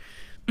like,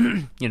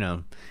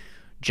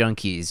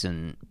 junkies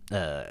and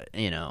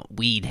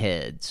weed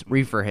heads,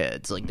 reefer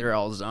heads. Like they're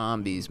all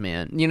zombies,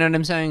 man. You know what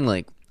I'm saying?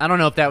 Like I don't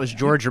know if that was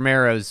George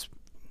Romero's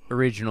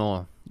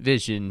original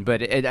vision,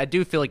 but I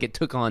do feel like it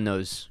took on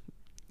those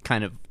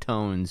kind of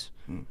tones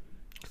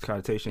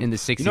Connotation in the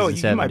 60s You and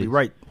you might be 70s.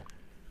 right.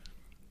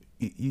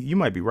 You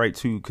might be right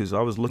too, because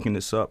I was looking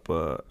this up.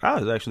 I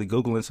was actually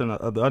googling some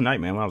the other night,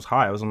 man. When I was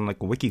high, I was on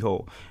like a wiki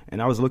hole,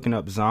 and I was looking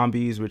up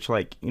zombies, which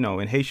like in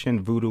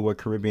Haitian voodoo or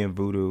Caribbean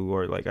voodoo,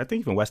 or like I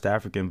think even West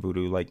African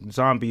voodoo, like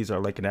zombies are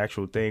like an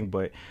actual thing.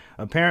 But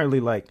apparently,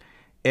 like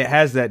it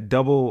has that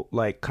double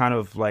like kind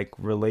of like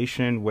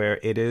relation where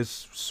it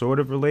is sort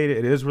of related.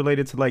 It is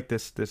related to like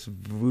this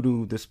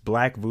voodoo, this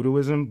black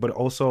voodooism, but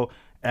also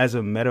as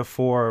a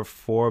metaphor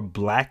for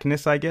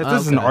blackness, I guess.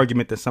 This is an Okay.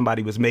 argument that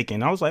somebody was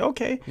making. I was like,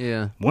 okay.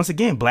 Yeah. Once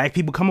again, black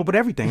people come up with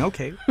everything.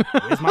 Okay.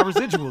 Where's my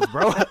residuals,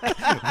 bro?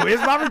 Where's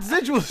my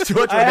residuals,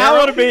 George Hey, I Romero?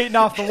 would have been eating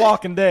off The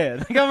Walking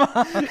Dead. Come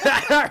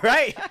on.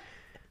 Right.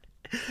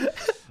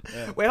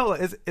 Wait, hold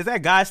on. Is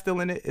that guy still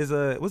in it?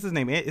 What's his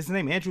name? Is his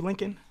name Andrew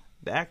Lincoln,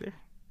 the actor?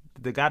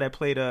 The guy that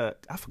played I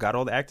forgot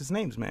all the actors'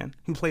 names, man.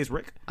 Who plays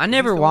Rick? I Is he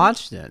never still in it?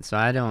 watched it, so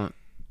I don't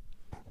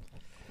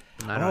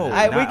know.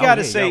 Hey, we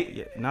gotta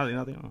see- Now they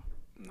know.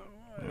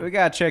 We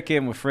gotta check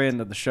in with friend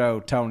of the show,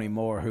 Tony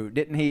Moore. Who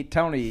didn't he?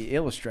 Tony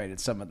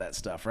illustrated some of that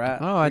stuff, right?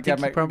 Oh, I we think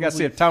he we gotta see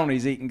probably- if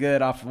Tony's eating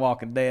good off of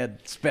Walking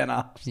Dead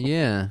spinoffs.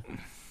 Yeah.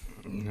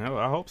 No,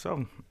 I hope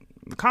so.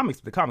 The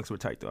comics were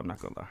tight though. I'm not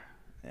gonna lie.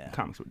 Yeah. The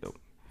comics were dope.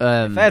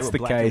 If that's They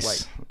the were black and case,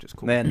 white, which is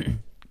cool.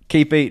 then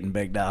keep eating,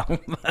 big dog.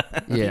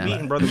 Yeah. Keep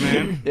eating, brother,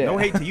 man. Yeah. No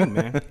hate to you,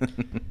 man.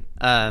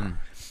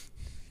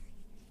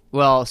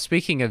 Well,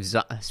 speaking of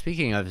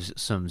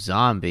some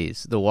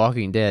zombies, The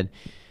Walking Dead,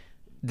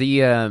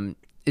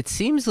 it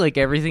seems like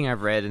everything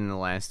I've read in the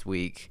last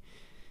week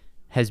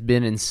has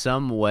been in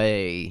some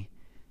way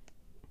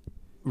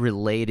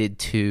related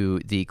to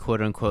the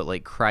quote unquote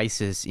like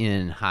crisis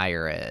in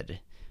higher ed.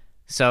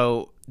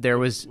 So there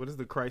was What is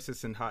the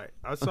crisis in high?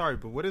 I'm sorry,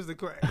 but what is the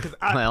crisis?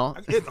 Well-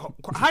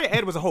 higher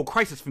ed was a whole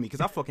crisis for me because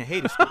I fucking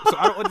hated school, so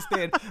I don't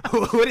understand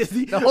what is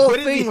the whole what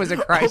is thing was a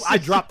crisis. I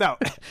dropped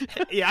out.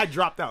 Yeah, I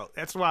dropped out.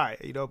 That's why,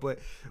 But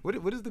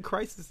what is the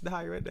crisis in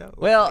higher ed now?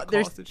 well, Like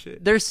there's cost and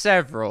shit? there's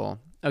several.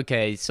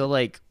 Okay, so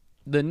like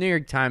the New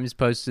York Times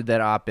posted that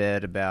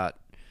op-ed about.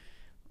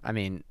 I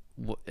mean,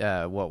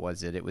 what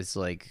was it? It was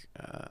like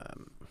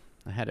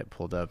I had it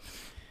pulled up.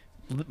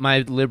 My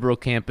liberal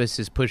campus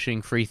is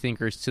pushing free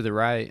thinkers to the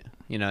right.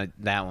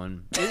 That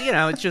one.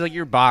 It's just like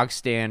your box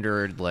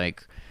standard,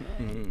 like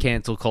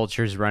cancel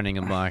culture is running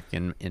amok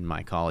in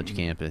my college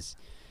campus.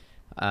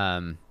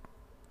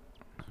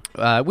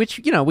 Which,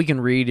 we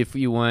can read if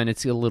you want.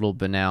 It's a little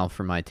banal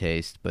for my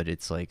taste, but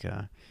it's like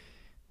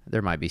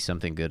there might be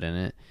something good in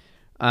it.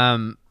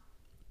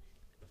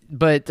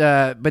 But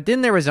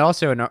then there was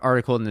also an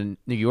article in the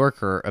New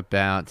Yorker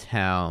about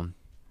how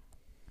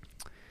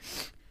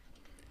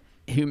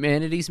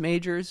humanities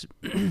majors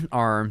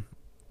are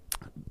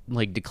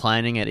like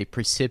declining at a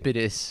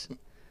precipitous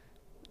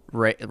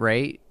rate.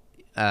 Like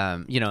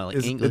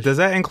English. Does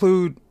that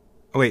include?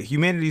 Oh, wait,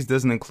 humanities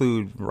doesn't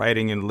include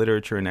writing and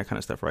literature and that kind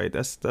of stuff, right?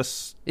 That's It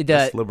does.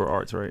 that's liberal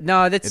arts, right?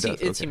 No, It it's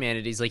does, okay.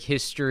 humanities, like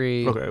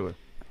history.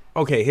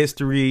 Okay,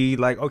 history,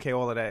 like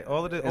all of that,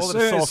 all of the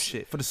soon soft as-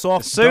 shit for the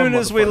soft. As soon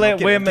dumb as we motherfuckers. let I'm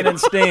kidding, women I'm in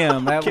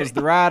STEM, that was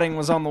the writing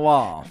was on the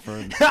wall for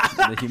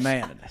the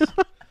humanities.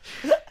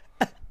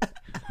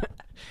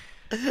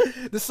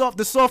 The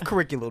soft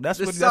curriculum. That's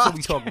what we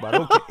soft- talking about.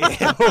 Okay.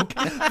 Yeah,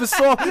 okay. The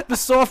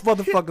soft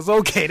motherfuckers.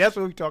 Okay, that's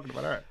what we talking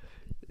about. All right.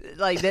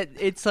 Like that,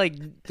 it's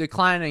like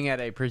declining at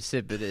a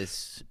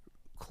precipitous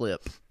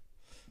clip.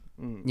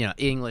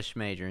 English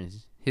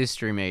majors,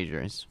 history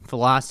majors,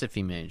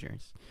 philosophy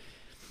majors.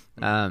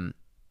 So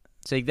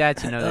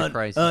that's another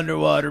crisis.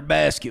 Underwater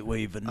basket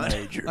weaving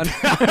major.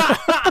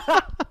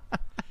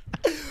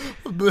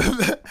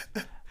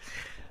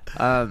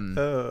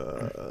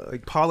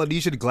 Like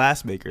Polynesian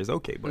glass makers.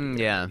 Okay, but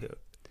yeah.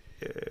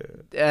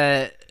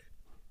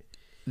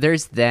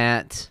 There's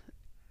that,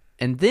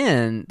 and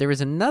then there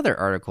was another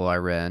article I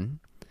read, and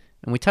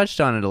we touched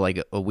on it like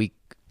a week,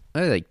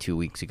 like 2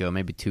 weeks ago,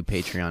 maybe 2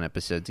 Patreon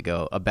episodes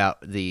ago, about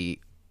the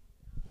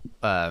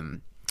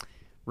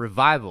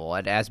revival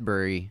at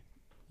Asbury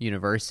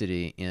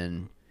University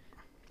in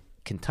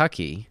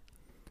Kentucky.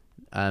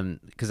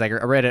 Because I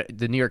read it,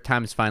 the New York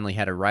Times finally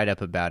had a write-up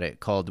about it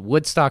called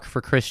 "Woodstock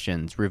for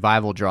Christians: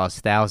 Revival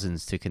Draws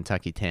Thousands to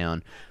Kentucky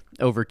Town."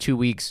 Over 2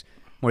 weeks,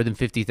 more than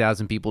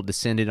 50,000 people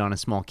descended on a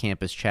small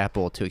campus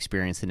chapel to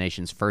experience the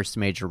nation's first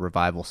major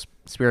revival,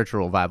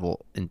 spiritual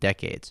revival in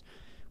decades,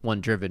 one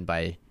driven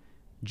by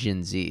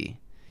Gen Z.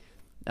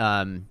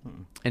 And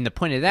the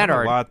point of that I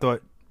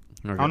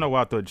don't know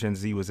why I thought Gen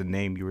Z was a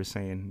name you were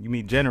saying. You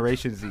mean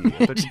Generation Z?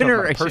 I thought you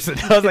were talking about a Generation. person.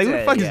 I was like, who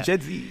the fuck Yeah. is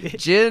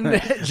Gen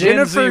Z?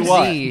 Jennifer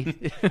Z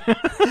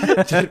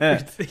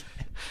Z.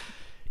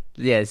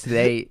 Yes,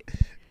 they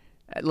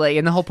like,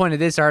 and the whole point of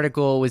this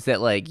article was that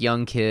like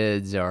young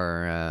kids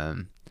are,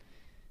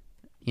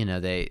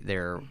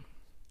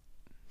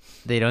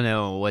 they don't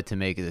know what to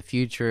make of the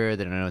future.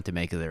 They don't know what to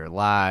make of their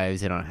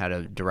lives. They don't know how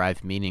to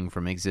derive meaning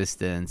from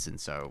existence, and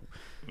so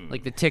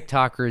like the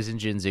TikTokers and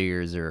Gen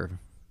Zers are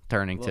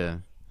turning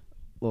to.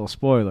 Little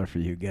spoiler for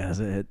you guys.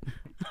 It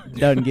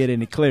doesn't get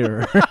any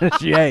clearer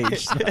as you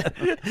age.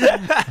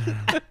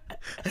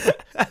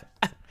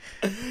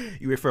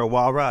 You went for a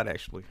wild ride,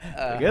 actually.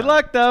 Good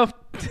luck, though.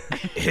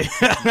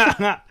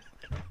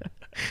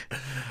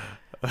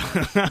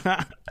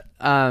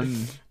 Oh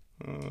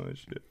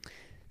shit.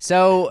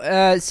 So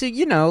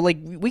like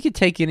we could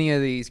take any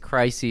of these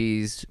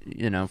crises,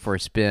 for a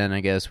spin.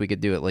 I guess we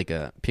could do it like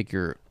a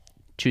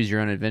choose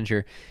your own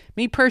adventure.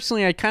 Me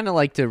personally, I kind of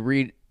like to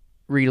read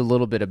a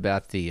little bit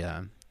about the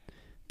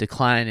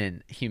decline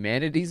in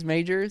humanities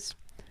majors.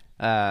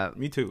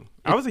 Me too.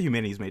 I was a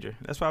humanities major.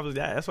 That's why I was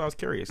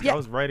curious. Yeah. I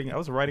was writing a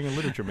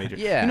literature major.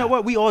 Yeah. You know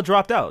what? We all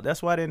dropped out.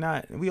 That's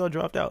why we all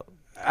dropped out.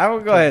 I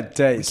will go ahead and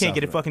tell you We can't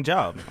get a fucking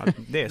job.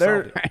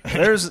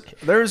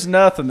 There's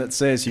nothing that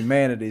says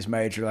humanities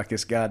major like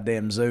this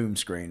goddamn Zoom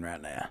screen right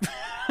now.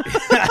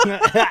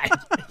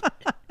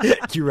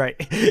 You're right.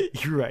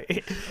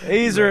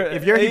 These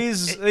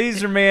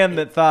are men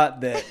that thought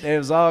that it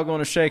was all going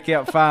to shake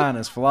out fine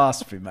as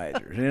philosophy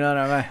majors. You know what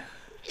I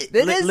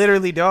mean?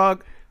 Literally,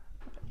 dog.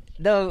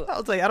 No, I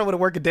was like, I don't want to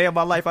work a day of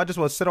my life. I just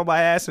want to sit on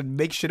my ass and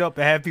make shit up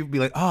and have people be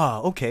like,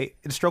 oh, okay,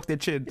 and stroke their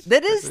chins.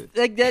 that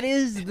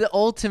is the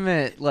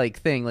ultimate like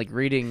thing. Like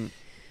reading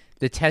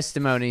the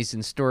testimonies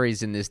and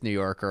stories in this New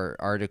Yorker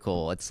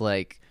article. It's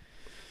like,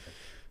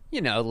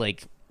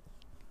 like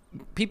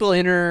people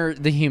enter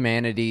the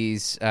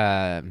humanities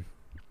because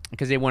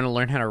they want to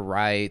learn how to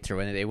write or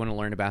when they want to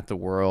learn about the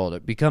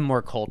world, become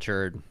more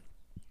cultured.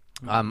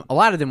 A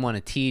lot of them want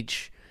to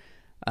teach,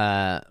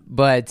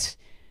 but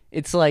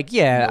it's like,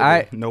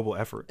 noble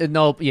effort.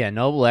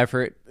 Noble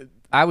effort.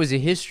 I was a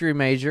history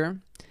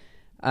major,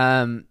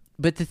 but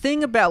the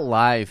thing about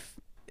life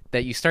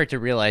that you start to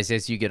realize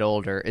as you get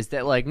older is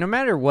that, like, no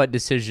matter what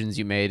decisions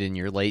you made in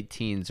your late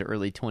teens or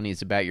early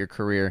 20s about your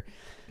career,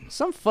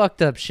 some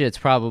fucked up shit's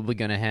probably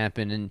going to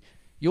happen, and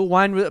you'll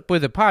wind up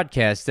with a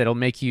podcast that'll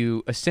make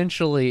you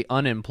essentially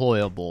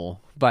unemployable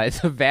by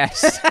the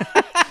vast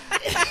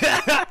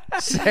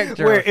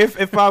sector. Where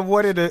if I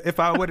wanted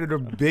a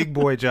big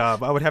boy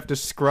job, I would have to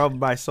scrub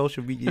my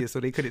social media so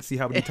they couldn't see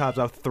how many times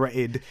I've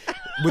threatened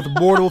with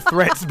mortal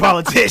threats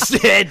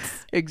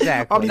politicians.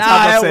 Exactly. How many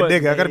times I said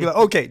nigga? I gotta be like,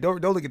 okay,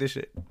 don't look at this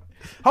shit.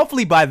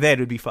 Hopefully by then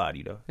it'd be fine,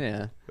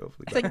 Yeah.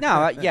 Hopefully It's like, no,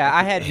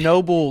 I had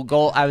noble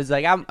goal. I was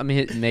like, I'm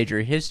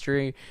major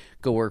history,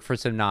 go work for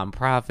some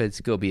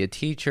nonprofits, go be a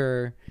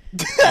teacher.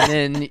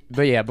 And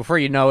then, before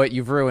you know it,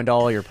 you've ruined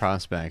all your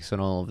prospects in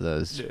all of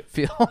those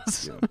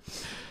fields.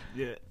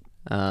 Yeah.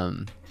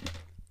 But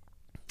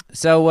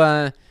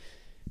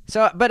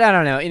I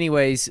don't know.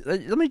 Anyways,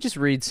 let me just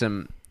read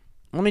some,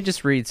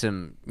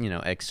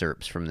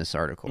 excerpts from this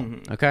article.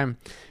 Mm-hmm. Okay.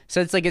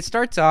 So it's like, it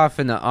starts off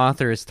and the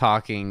author is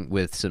talking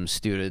with some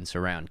students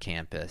around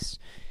campus,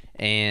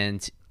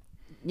 and,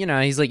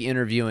 he's like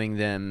interviewing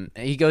them.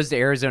 He goes to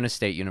Arizona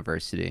State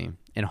University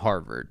and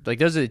Harvard. Like,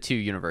 those are the two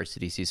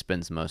universities he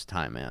spends the most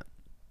time at.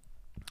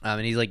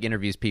 And he like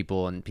interviews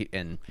people,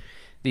 and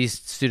these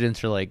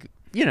students are like,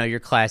 your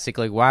classic,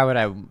 like, why would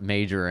I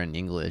major in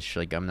English?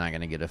 Like, I'm not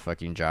going to get a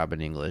fucking job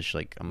in English.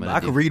 Like, I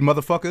can read,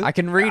 motherfucker. I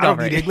can read I don't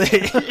already. need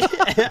English.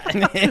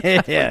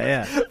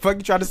 Yeah. Fuck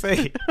you trying to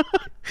say?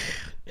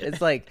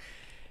 It's like,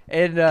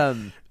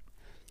 and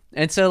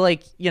so,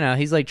 like,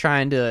 he's like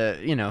trying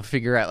to,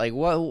 figure out like,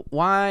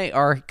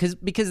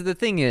 because the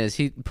thing is,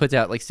 he puts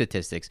out like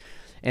statistics,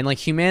 and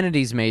like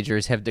humanities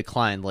majors have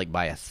declined like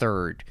by a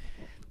third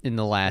in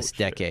the last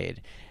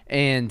decade.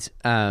 And,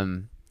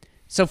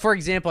 so, for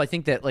example, I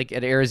think that, like,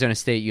 at Arizona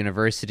State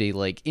University,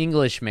 like,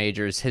 English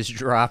majors has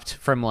dropped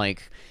from,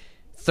 like,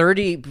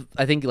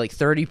 I think like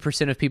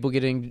 30% of people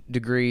getting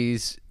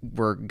degrees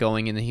were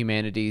going in the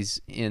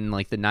humanities in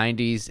like the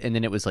 90s, and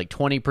then it was like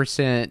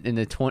 20% in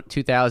the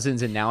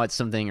 2000s, and now it's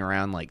something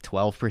around like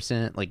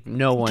 12%. Like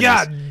no one.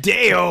 God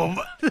damn.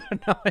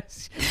 No,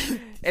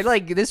 and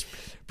like this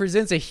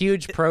presents a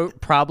huge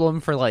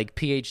problem for like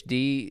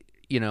PhD,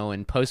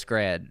 and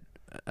postgrad,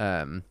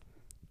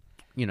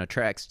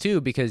 tracks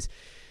too, because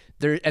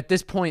there at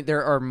this point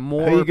there are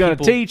more. Who are you going to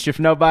people... teach if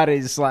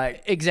nobody's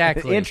like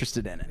exactly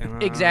interested in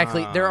it?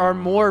 Exactly. There are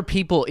more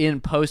people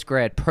in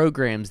postgrad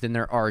programs than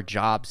there are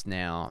jobs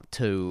now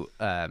to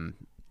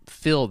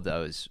fill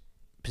those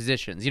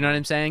positions. You know what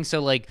I'm saying?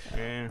 So like,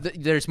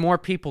 there's more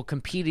people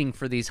competing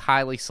for these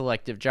highly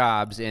selective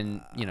jobs,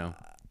 and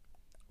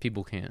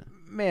people can't.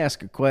 Let me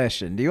ask a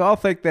question. Do y'all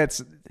think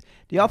that's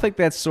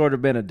sort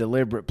of been a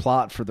deliberate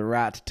plot for the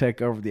right to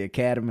take over the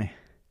academy?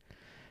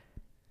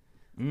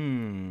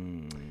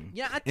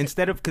 Yeah.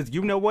 Instead of, because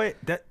you know what,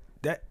 that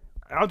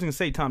I was gonna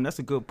say, Tom, that's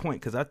a good point,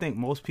 because I think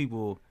most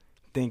people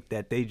think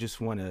that they just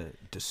want to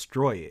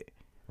destroy it,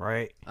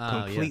 right?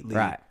 Completely, yeah.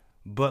 Right.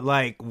 But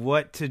like,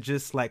 what to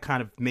just like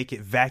kind of make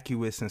it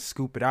vacuous and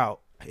scoop it out,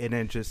 and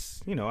then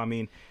just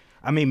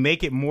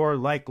make it more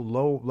like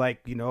low,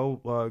 like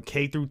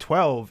K through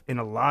 12 in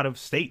a lot of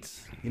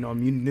states,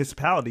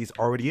 municipalities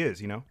already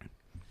is, Yeah,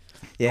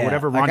 or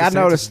whatever like Ron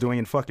DeSantis is doing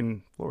in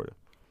fucking Florida.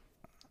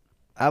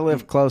 I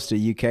live close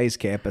to UK's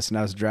campus, and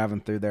I was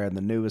driving through there, and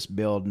the newest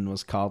building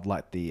was called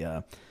like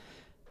the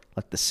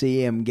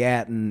C.M.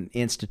 Gatton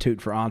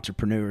Institute for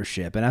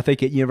Entrepreneurship. And I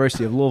think at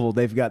University of Louisville,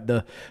 they've got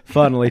the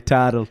funnily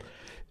titled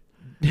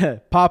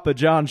Papa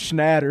John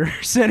Schnatter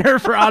Center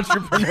for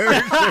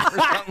Entrepreneurship or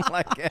something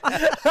like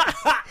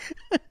that.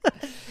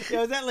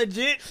 Yo, is that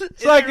legit?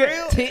 It's like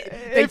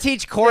they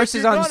teach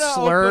courses on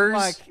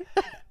slurs.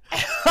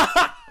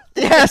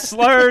 Yeah,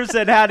 slurs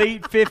and how to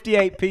eat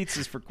 58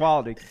 pizzas for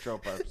quality control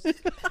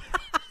purposes.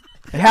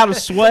 And how to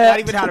sweat. Not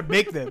even how to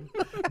make them.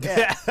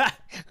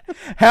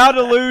 How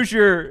to lose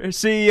your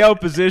CEO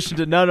position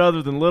to none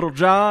other than Little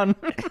John.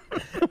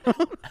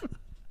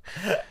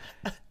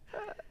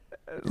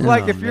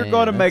 Like, if you're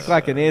going to make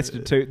like an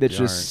institute that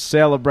just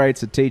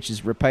celebrates and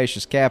teaches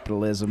rapacious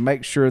capitalism,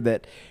 make sure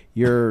that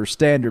your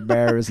standard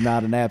bearer is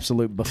not an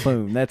absolute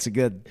buffoon. That's a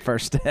good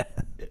first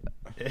step.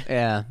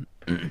 Yeah.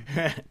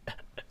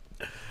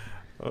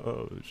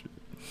 Oh shit.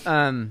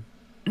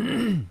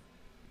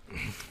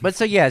 But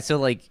so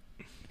like,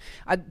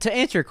 to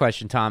answer your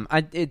question, Tom,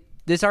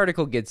 this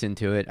article gets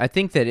into it. I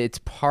think that it's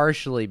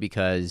partially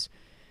because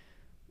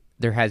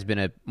there has been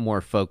a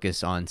more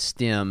focus on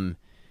STEM,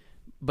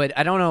 but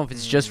I don't know if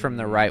it's just from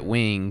the right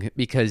wing,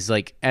 because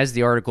like, as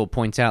the article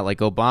points out, like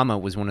Obama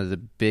was one of the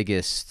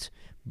biggest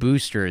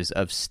boosters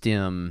of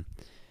STEM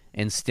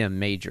and STEM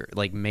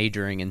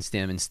majoring in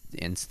STEM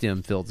and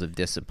STEM fields of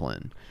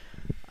discipline.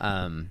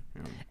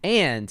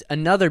 And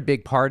another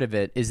big part of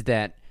it is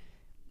that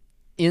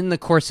in the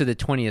course of the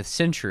 20th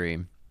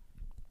century,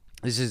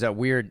 this is a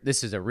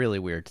really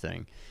weird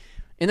thing.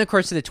 In the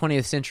course of the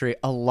 20th century,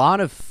 a lot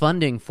of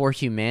funding for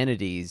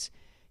humanities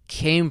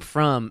came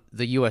from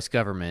the U.S.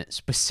 government,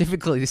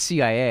 specifically the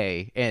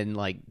CIA and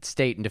like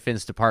state and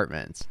defense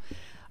departments.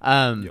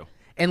 And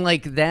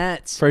like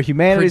that's for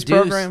humanities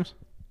programs.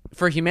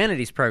 For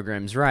humanities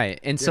programs, right?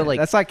 And so like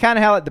that's like kind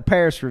of how like the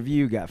Paris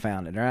Review got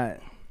founded, right?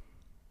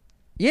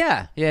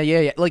 Yeah.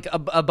 Like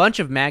a bunch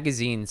of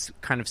magazines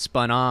kind of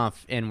spun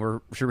off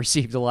and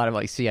received a lot of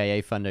like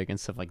CIA funding and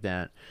stuff like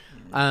that.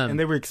 And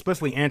they were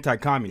explicitly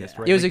anti-communist,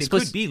 right? It was they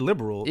could be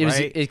liberal, it was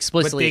right?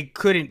 explicitly, but they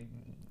couldn't.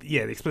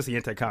 Yeah, explicitly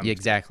anti-communist. Yeah,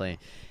 exactly.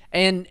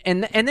 And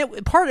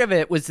part of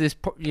it was this,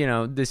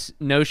 this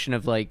notion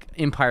of like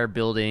empire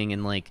building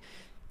and like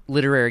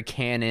literary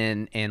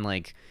canon and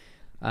like,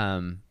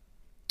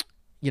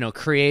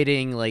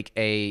 creating like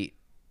a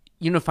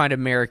unified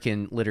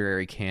American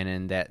literary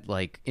canon that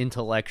like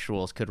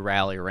intellectuals could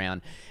rally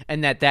around,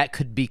 and that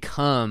could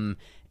become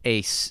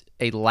a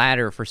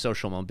ladder for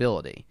social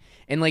mobility.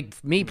 And like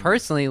me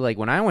personally, like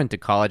when I went to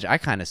college, I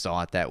kind of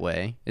saw it that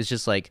way. It's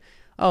just like,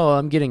 oh,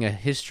 I'm getting a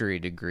history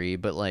degree,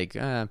 but like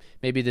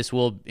maybe this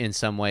will in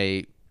some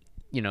way,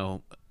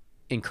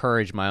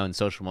 encourage my own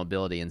social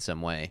mobility in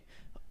some way.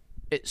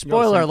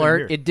 Spoiler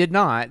alert, it did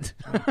not.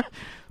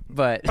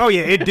 But oh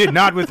yeah, it did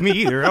not with me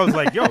either. I was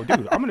like, yo,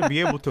 dude, I want to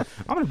be able to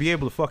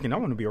fucking, I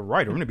want to be a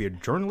writer. I'm going to be a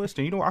journalist,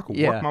 and I could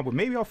work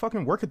maybe I'll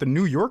fucking work at the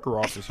New Yorker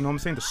office. You know what I'm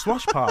saying? The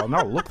slush pile, and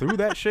I'll look through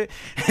that shit.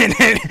 And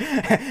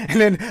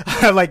then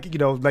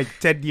like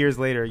 10 years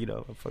later,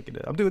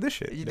 I'm doing this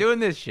shit. You're doing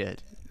this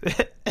shit.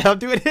 I'm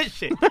doing this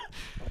shit.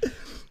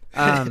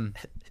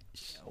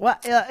 Well,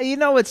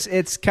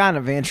 it's kind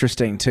of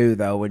interesting too,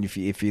 though, when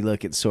if you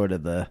look at sort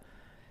of the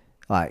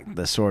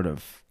sort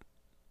of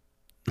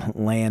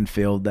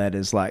landfill that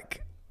is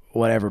like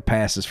whatever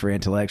passes for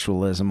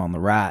intellectualism on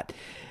the right.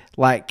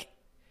 Like,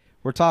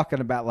 we're talking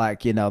about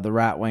like, the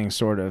right wing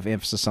sort of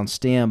emphasis on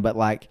STEM, but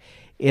like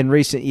in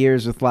recent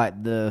years with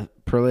like the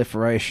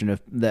proliferation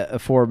of the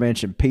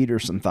aforementioned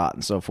Peterson thought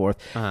and so forth,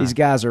 these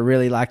guys are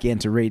really like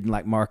into reading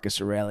like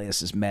Marcus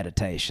Aurelius's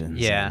Meditations.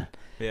 Yeah.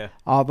 Yeah.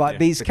 all about Yeah.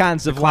 these The-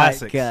 kinds the of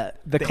classics. like the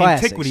The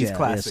classics, antiquities yeah,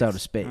 classics. so to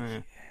speak.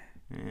 Yeah.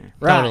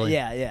 Right? Totally.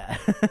 Yeah. Yeah.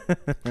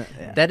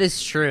 That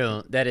is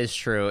true. That is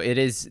true. It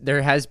is.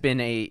 There has been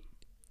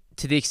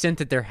to the extent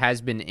that there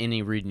has been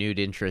any renewed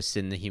interest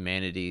in the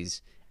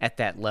humanities at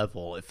that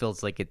level, it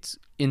feels like it's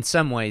in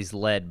some ways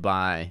led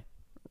by,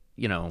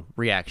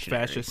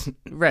 reactionary. Fascists.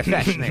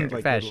 Reactionary.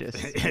 Like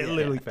fascists.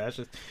 literally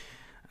fascist.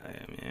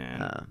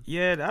 Man.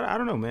 I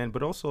don't know, man.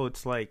 But also,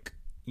 it's like,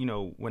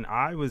 when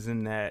I was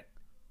in that,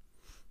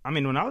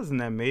 when I was in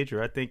that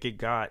major, I think it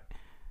got.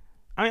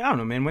 I don't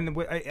know, man. When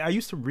I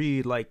used to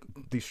read like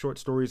these short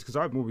stories, because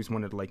I always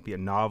wanted to like be a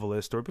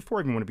novelist, or before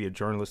I even wanted to be a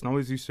journalist, and I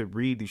always used to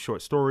read these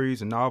short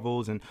stories and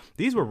novels, and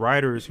these were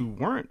writers who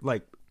weren't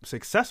like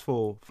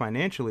successful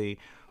financially,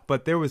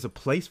 but there was a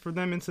place for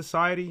them in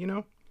society.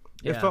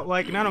 It felt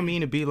like, and I don't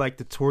mean to be like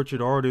the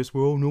tortured artist,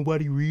 well,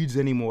 nobody reads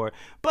anymore,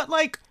 but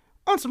like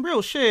on some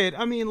real shit.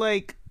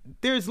 Like,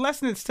 there's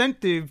less an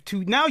incentive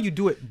to, now you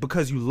do it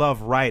because you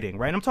love writing,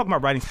 right? I'm talking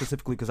about writing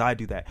specifically because I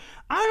do that.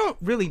 I don't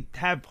really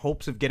have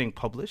hopes of getting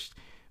published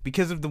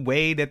because of the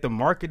way that the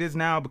market is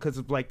now, because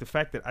of like the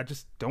fact that I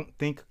just don't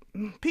think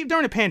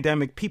during the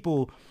pandemic,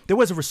 there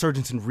was a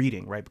resurgence in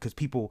reading, right? Because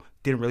people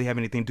didn't really have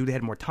anything to do. They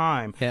had more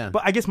time. Yeah.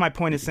 But I guess my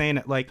point is saying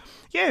that, like,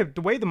 yeah,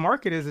 the way the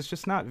market is, it's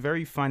just not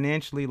very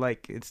financially,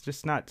 like, it's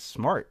just not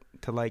smart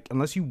to, like,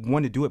 unless you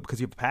want to do it because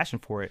you have a passion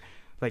for it,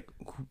 like,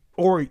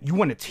 or you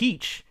want to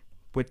teach.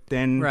 But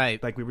then,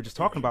 right, like we were just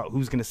talking about,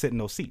 who's going to sit in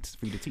those seats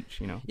for you to teach,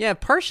 Yeah,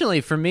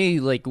 partially for me,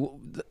 like,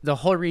 the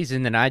whole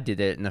reason that I did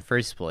it in the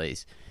first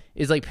place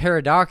is, like,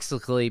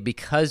 paradoxically,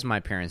 because my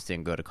parents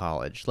didn't go to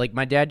college. Like,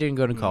 my dad didn't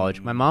go to college.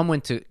 My mom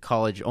went to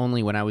college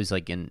only when I was,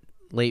 like, in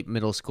late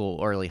middle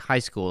school, early high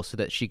school, so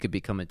that she could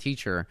become a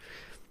teacher.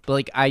 But,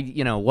 like, I,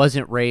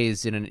 wasn't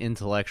raised in an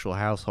intellectual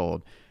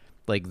household.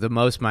 Like, the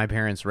most my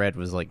parents read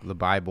was, like, the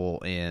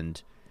Bible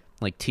and,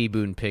 like, T.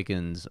 Boone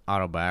Pickens'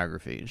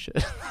 autobiography and shit.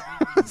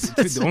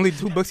 The only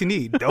two books you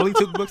need. The only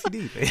two books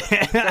you need.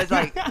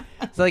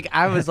 It's like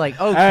I was like,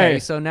 okay,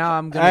 so now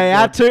I'm gonna. Hey,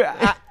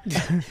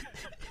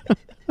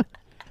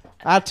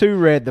 I too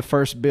read The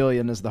First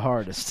Billion is the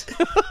hardest.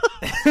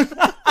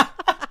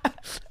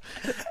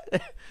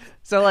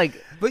 So like,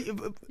 but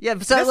yeah,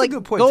 so that's like a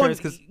good point, going, Terrence,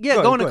 'cause-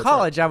 going go to ahead,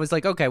 college, I was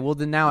like, okay, well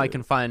then now I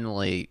can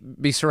finally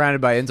be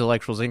surrounded by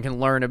intellectuals and can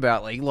learn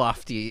about like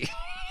lofty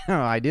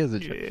ideas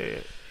and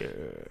shit.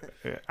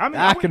 Yeah.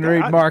 I can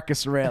read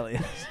Marcus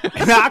Aurelius.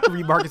 I can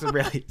read Marcus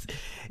Aurelius.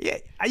 Yeah.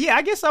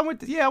 I guess I went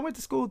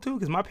to school too,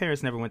 because my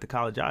parents never went to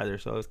college either.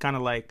 So it's kind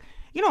of like,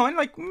 and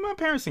like my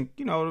parents,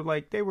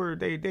 like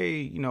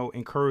they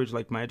encouraged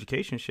like my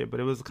education shit, but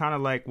it was kind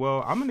of like,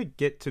 well, I'm gonna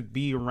get to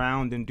be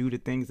around and do the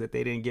things that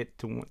they didn't get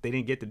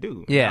to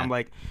do. Yeah. And I'm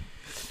like,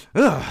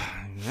 ugh,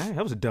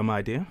 that was a dumb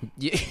idea.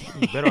 Yeah.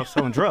 You're better off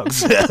selling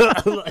drugs.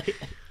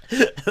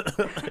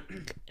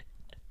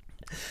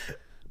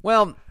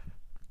 Well,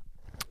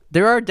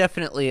 there are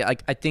definitely,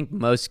 like, I think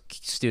most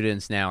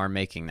students now are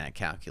making that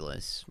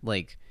calculus.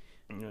 Like,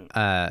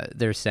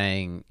 they're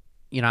saying,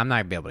 I'm not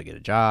going to be able to get a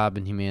job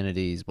in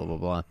humanities, blah, blah,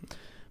 blah.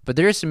 But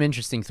there is some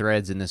interesting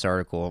threads in this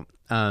article.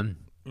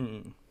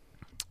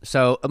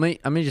 So let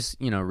me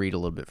just, read a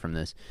little bit from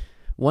this.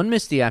 One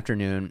misty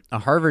afternoon, a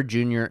Harvard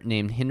junior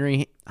named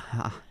Henry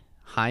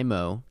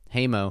Haymo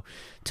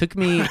took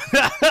me...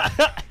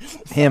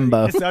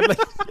 Himbo. I'm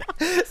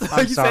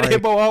sorry. Said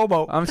himbo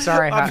homo. I'm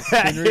sorry,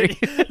 Henry.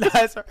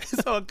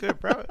 It's all good,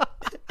 bro.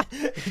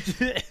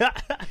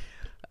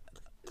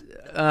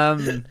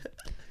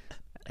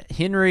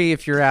 Henry,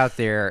 if you're out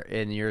there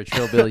and you're a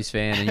Trillbillies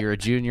fan and you're a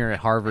junior at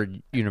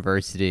Harvard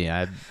University,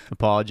 I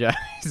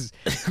apologize.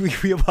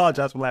 we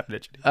apologize for laughing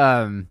at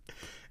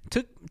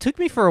you. Took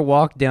me for a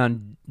walk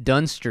down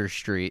Dunster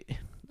Street.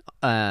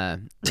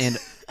 And it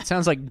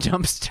sounds like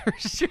Dumpster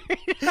Street.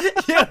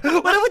 Yeah,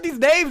 what are with these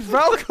names,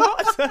 bro? Come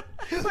on, son.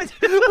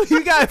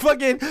 You got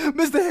fucking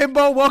Mr.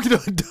 Himbo walking on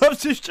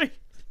Dumpster Street.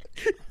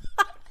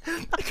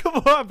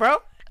 Come on, bro.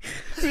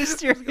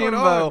 Mr. going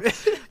on?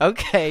 Himbo.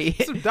 Okay.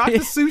 Some Dr.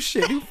 Seuss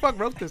shit. Who the fuck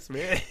wrote this,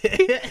 man?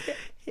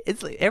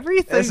 It's like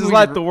everything. This is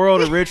like the world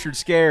of Richard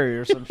Scarry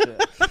or some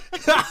shit.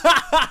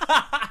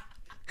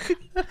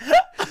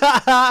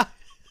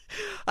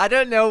 I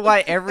don't know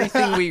why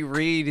everything we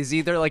read is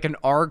either like an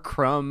R.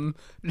 Crumb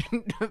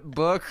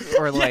book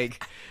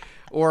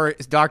or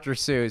Dr.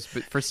 Seuss,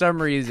 but for some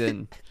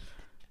reason,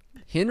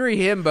 Henry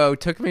Himbo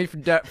took me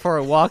for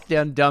a walk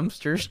down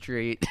Dumpster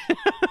Street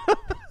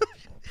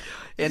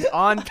and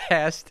on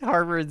past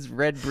Harvard's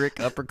red brick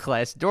upper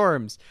class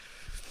dorms.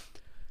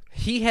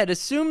 He had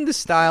assumed the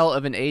style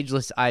of an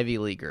ageless Ivy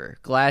Leaguer,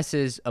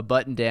 glasses, a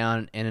button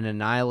down, and an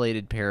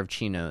annihilated pair of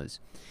chinos.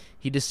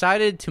 He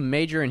decided to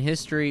major in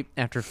history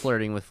after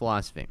flirting with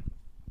philosophy.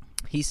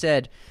 He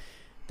said,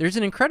 "There's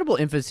an incredible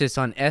emphasis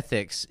on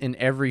ethics in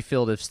every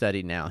field of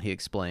study now," he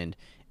explained.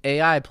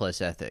 AI plus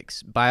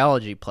ethics,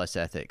 biology plus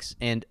ethics,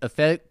 and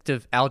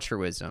effective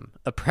altruism,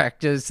 a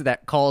practice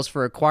that calls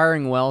for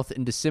acquiring wealth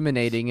and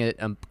disseminating it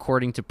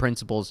according to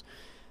principles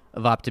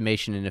of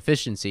optimization and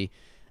efficiency.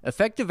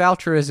 Effective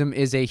altruism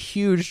is a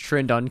huge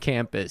trend on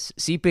campus,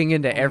 seeping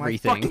into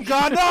everything. Fucking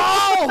God,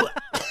 no!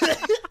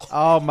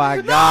 Oh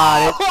my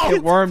God!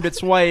 It wormed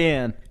its way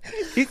in.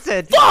 He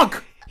said,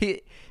 Fuck!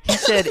 He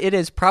said it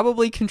has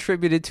probably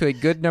contributed to a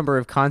good number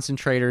of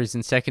concentrators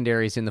and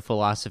secondaries in the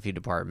philosophy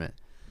department.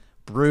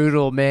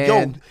 Brutal, man.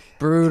 Yo,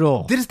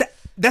 brutal.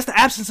 That's the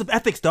absence of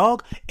ethics,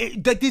 dog.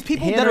 Like these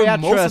people Henry, that I are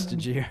most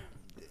trusted you.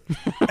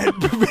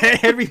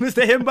 Henry,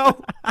 Mr.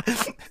 Himbo,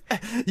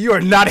 you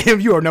are not him.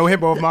 You are no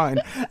himbo of mine.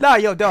 Nah,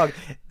 yo, dog.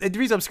 The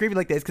reason I'm screaming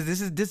like that is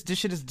because this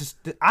shit is just.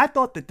 I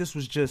thought that this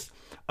was just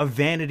a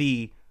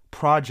vanity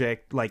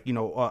project, like, you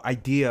know,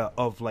 idea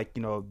of, like,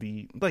 you know,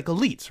 the like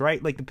elites,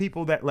 right? Like the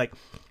people that like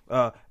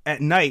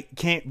at night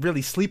can't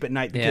really sleep at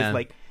night because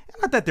like.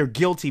 Not that they're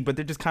guilty, but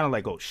they're just kind of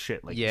like, oh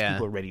shit, like these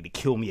people are ready to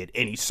kill me at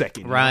any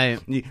second. Right.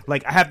 You know?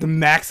 Like I have to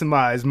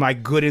maximize my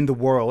good in the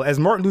world. As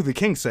Martin Luther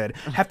King said,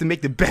 I have to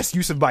make the best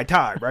use of my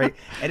time, right?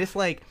 And it's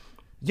like,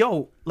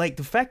 yo, like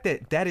the fact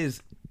that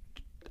is,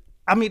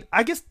 I mean,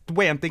 I guess the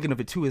way I'm thinking of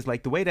it too is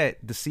like the way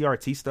that the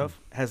CRT stuff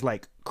has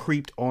like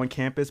creeped on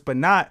campus, but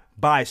not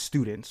by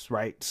students,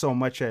 right? So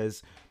much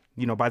as,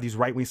 you know, by these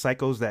right-wing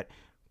psychos that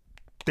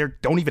they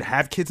don't even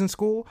have kids in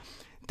school.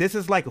 This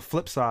is like a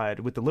flip side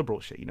with the liberal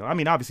shit, you know? I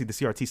mean, obviously the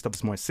CRT stuff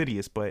is more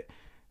insidious, but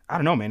I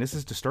don't know, man. This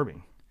is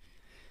disturbing.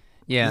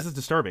 Yeah. This is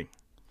disturbing.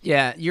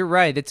 Yeah, you're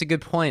right. It's a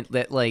good point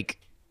that, like,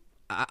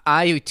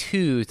 I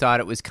too thought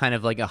it was kind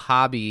of like a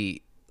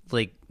hobby,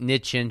 like,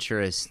 niche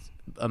interest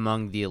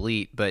among the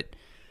elite, but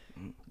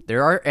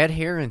there are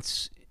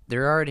adherents.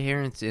 There are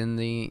adherents in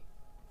the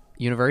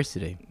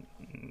university.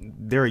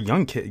 They're a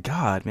young kid.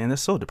 God, man,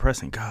 that's so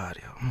depressing. God,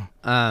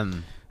 yo.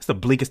 It's the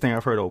bleakest thing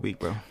I've heard all week,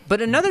 bro. But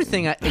another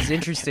thing that is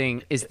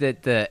interesting is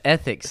that the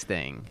ethics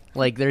thing.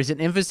 Like, there's an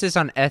emphasis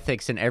on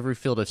ethics in every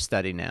field of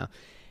study now.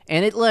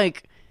 And it,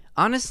 like,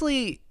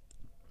 honestly,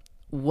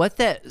 what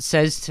that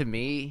says to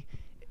me,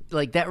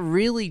 like, that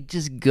really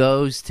just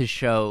goes to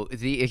show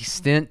the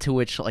extent to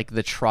which, like,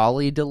 the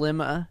trolley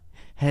dilemma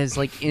has,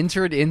 like,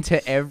 entered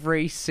into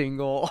every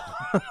single,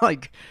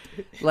 like,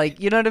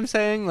 you know what I'm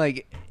saying?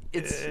 Like,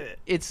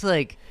 it's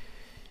like...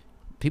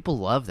 People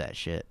love that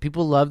shit.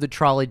 People love the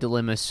trolley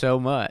dilemma so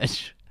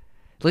much.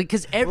 Like,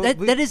 because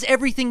that is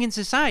everything in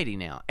society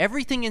now.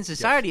 Everything in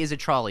society is a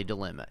trolley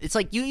dilemma. It's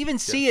like, you even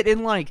see it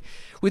in, like,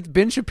 with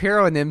Ben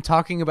Shapiro and them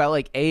talking about,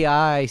 like,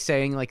 AI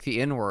saying, like, the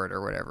N-word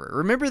or whatever.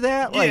 Remember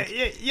that? Like,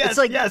 yes, it's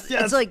like, yes.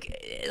 It's like,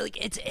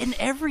 it's in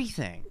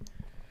everything.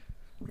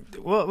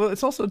 Well,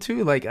 it's also,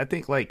 too, like, I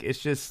think, like, it's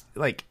just,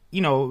 like, you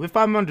know, if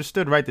I'm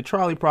understood right, the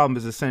trolley problem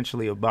is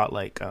essentially about,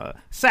 like,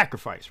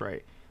 sacrifice,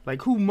 right?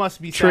 Like, who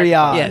must be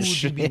triage? Yes. Who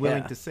would you be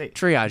willing to say?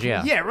 Triage,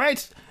 yeah. Yeah, right?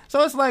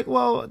 So it's like,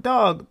 well,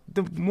 dog,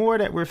 the more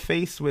that we're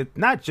faced with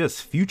not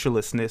just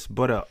futurelessness,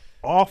 but a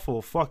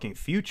awful fucking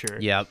future.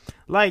 Yep.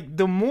 Like,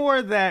 the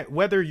more that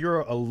whether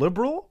you're a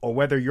liberal or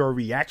whether you're a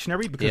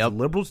reactionary, because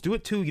liberals do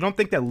it too. You don't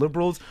think that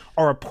liberals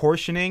are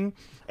apportioning...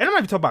 And I'm not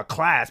even talking about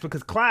class,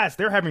 because class,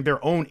 they're having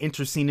their own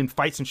interscene and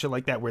fights and shit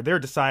like that, where they're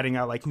deciding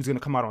out, like, who's going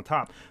to come out on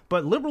top.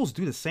 But liberals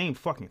do the same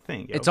fucking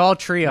thing, yo. It's all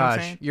triage. You know what I'm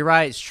saying? You're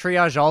right. It's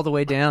triage all the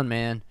way down,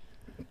 man.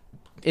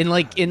 In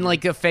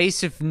a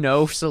face of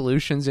no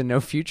solutions and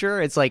no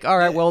future, it's like, all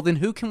right, well, then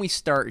who can we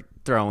start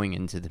throwing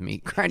into the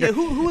meat grinder? Yeah,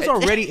 who's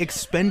already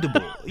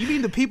expendable? You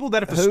mean the people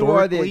that have Who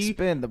are the historically...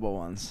 expendable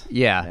ones?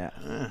 Yeah.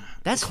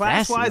 That's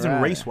class-wise and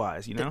Right.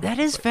 race-wise, you know? That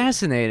is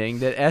fascinating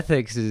that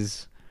ethics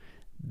is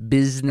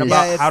business.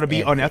 About how to be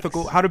ethics.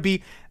 unethical, how to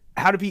be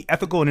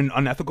ethical in an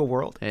unethical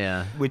world.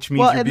 Yeah. Which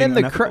means you're being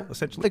unethical,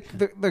 essentially.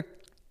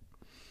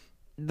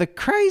 The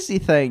crazy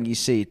thing you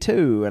see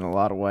too in a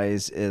lot of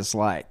ways is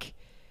like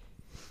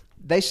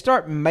they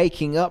start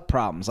making up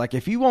problems. Like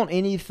if you want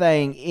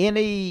anything,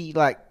 any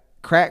like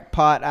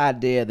crackpot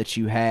idea that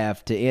you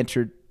have to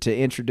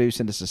introduce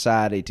into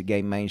society to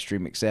gain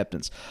mainstream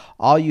acceptance,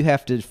 all you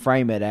have to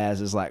frame it as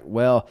is like,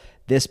 well,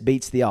 this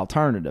beats the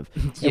alternative.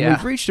 And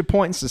we've reached a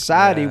point in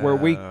society where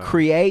we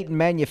create and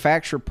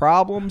manufacture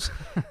problems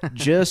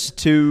just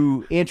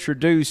to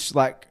introduce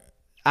like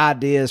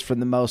ideas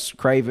from the most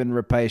craven,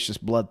 rapacious,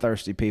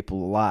 bloodthirsty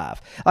people alive.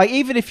 Like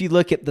even if you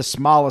look at the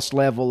smallest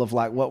level of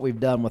like what we've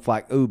done with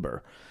like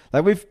Uber,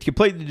 like we've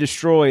completely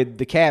destroyed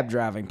the cab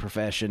driving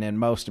profession in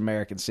most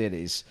American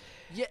cities.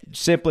 Yeah.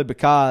 Simply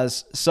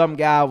because some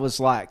guy was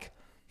like,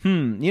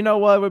 you know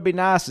what would be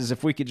nice is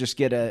if we could just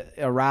get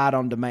a ride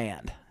on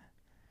demand.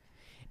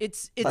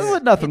 It's There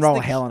was nothing wrong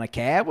with hailing a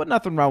cab. What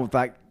nothing wrong with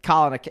like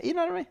calling a cab. You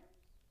know what I mean?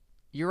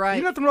 You're right.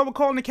 There's nothing wrong with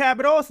calling the cab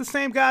at all. It's the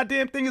same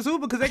goddamn thing as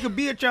Uber because they could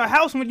be at your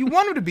house when you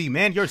want them to be,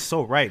 man. You're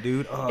so right,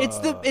 dude. It's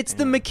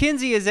the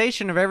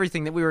McKinseyization of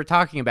everything that we were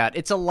talking about.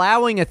 It's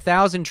allowing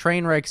 1,000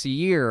 train wrecks a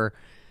year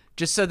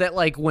just so that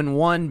like when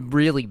one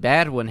really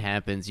bad one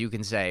happens, you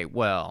can say,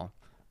 well,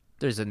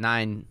 there's a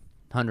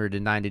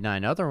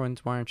 999 other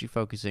ones. Why aren't you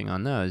focusing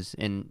on those?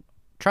 And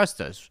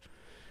trust us,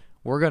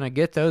 we're going to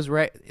get those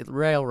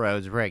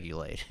railroads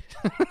regulated.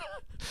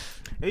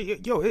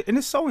 Yo, and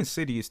it's so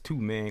insidious too,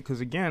 man.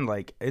 Because again,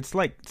 like it's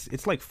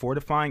like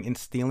fortifying and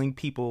stealing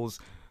people's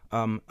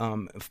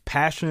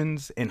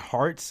passions and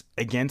hearts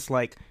against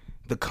like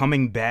the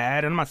coming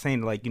bad. And I'm not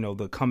saying like,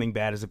 the coming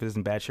bad as if it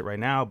isn't bad shit right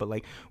now, but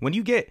like when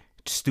you get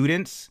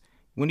students,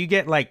 when you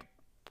get like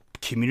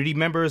community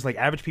members, like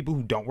average people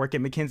who don't work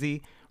at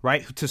McKinsey,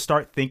 right, to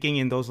start thinking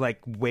in those like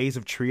ways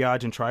of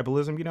triage and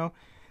tribalism,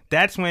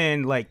 that's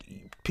when like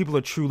people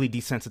are truly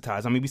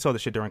desensitized. I mean, we saw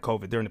this shit during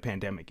COVID, during the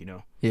pandemic,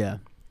 Yeah.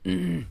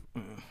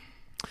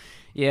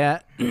 Yeah.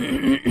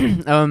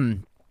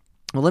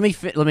 Well, let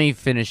me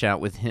finish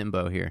out with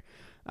Himbo here.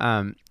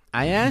 I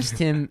asked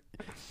him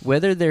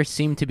whether there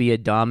seemed to be a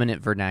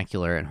dominant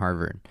vernacular at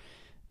Harvard.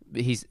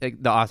 The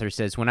author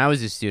says, when I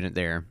was a student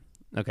there.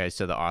 Okay,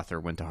 so the author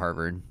went to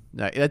Harvard.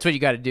 That's what you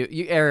got to do.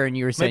 Aaron,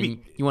 you were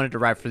saying you wanted to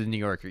write for the New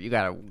Yorker. You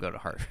got to go to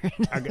Harvard.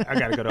 I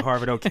got to go to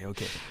Harvard.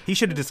 Okay. He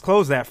should have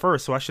disclosed that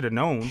first, so I should have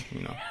known,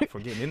 before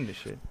getting into this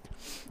shit.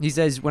 He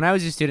says, when I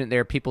was a student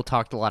there, people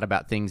talked a lot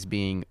about things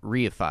being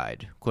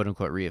reified, quote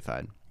unquote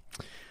reified.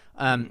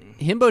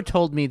 Himbo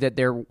told me that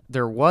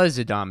there was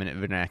a dominant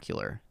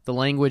vernacular, the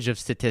language of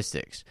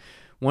statistics.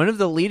 One of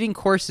the leading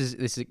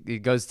courses,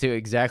 it goes to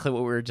exactly what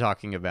we were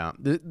talking about.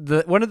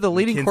 One of the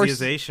leading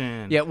courses,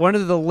 one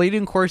of the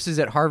leading courses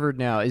at Harvard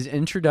now is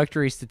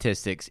introductory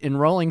statistics,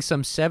 enrolling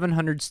some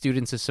 700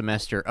 students a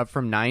semester, up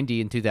from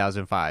 90 in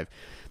 2005.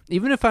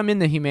 Even if I'm in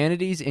the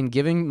humanities and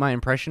giving my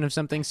impression of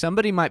something,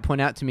 somebody might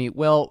point out to me,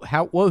 well,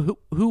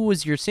 who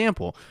was your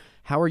sample?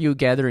 How are you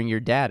gathering your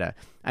data?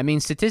 I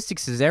mean,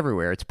 statistics is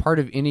everywhere. It's part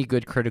of any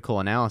good critical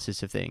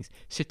analysis of things.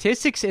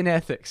 Statistics and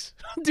ethics.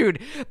 Dude,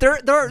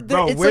 they're bro,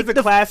 it's where's like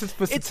the classes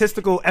for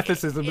statistical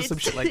ethicism or some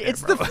shit like that,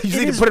 bro? You just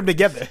need to put them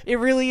together. It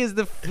really is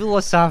the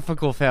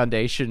philosophical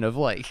foundation of,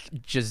 like,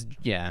 just,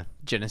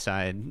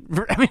 genocide.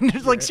 I mean,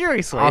 there's like,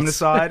 seriously.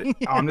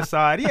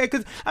 Omnicide. Yeah,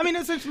 because, I mean,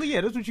 essentially,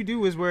 that's what you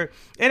do is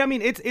and I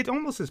mean, it's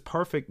almost as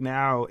perfect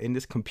now in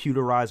this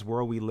computerized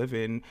world we live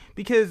in,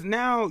 because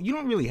now you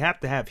don't really have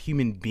to have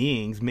human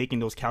beings making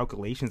those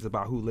calculations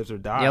about who lives or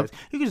dies. Yep.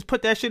 You can just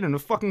put that shit in the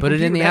fucking put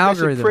computer. It in the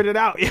algorithm. Print it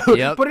out.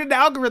 Yep. Put it in the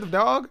algorithm,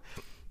 dog.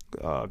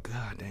 Oh,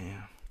 god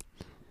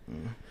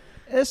damn.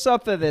 It's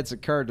something that's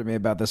occurred to me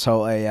about this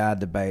whole AI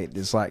debate.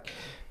 It's like,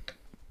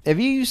 have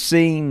you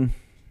seen...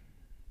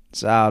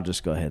 So I'll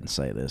just go ahead and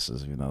say this,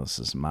 as this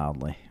is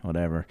mildly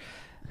whatever.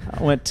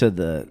 I went to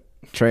the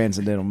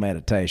Transcendental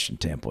Meditation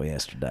Temple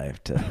yesterday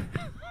to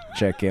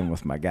check in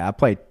with my guy. I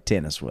play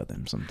tennis with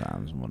him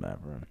sometimes,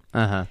 whatever.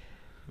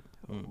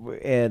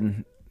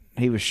 And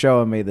he was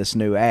showing me this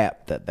new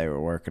app that they were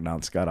working on.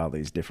 It's got all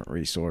these different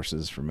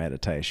resources for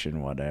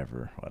meditation,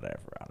 whatever.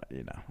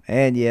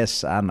 And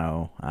yes, I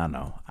know.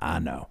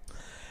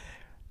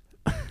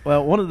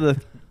 Well, one of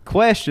the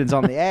questions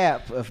on the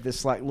app of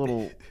this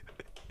little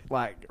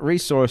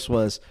resource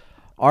was,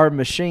 are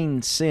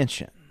machines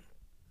sentient?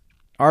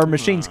 Are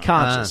machines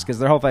conscious? Because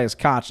their whole thing is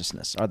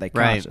consciousness. Are they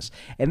conscious?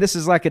 Right. And this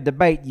is like a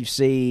debate you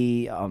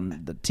see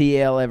on the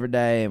TL every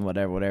day and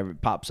whatever.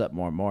 It pops up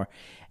more and more.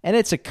 And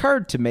it's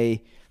occurred to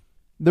me,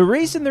 the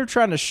reason they're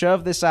trying to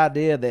shove this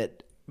idea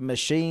that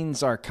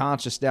machines are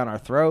conscious down our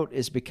throat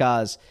is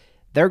because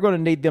they're going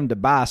to need them to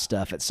buy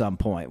stuff at some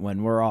point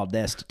when we're all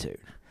destitute.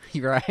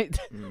 Right.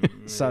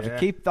 So to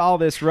keep all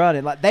this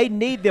running, they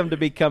need them to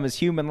become as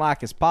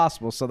human-like as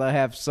possible, so they'll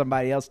have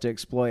somebody else to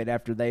exploit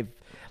after they've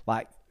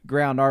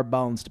ground our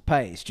bones to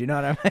paste. You know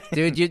what I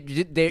mean?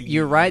 Dude,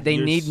 you're right. They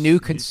need new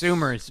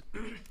consumers.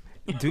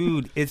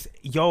 Dude,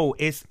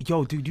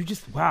 dude, you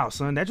just, wow,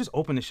 son, that just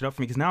opened this shit up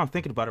for me, because now I'm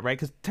thinking about it, right?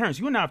 Because Terrence,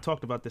 you and I have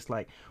talked about this,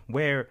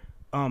 where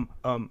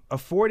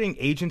affording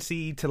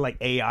agency to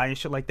AI and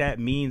shit like that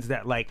means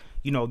that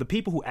the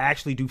people who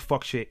actually do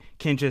fuck shit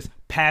can just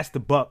pass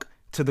the buck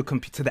to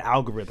the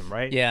algorithm,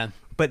 right? Yeah.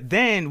 But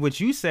then what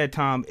you said,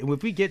 Tom,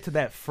 if we get to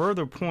that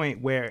further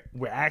point where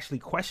we're actually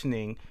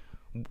questioning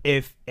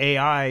if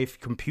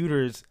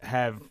computers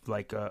have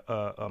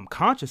a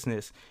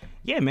consciousness,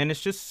 yeah, man, it's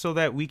just so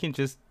that we can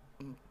just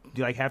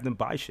have them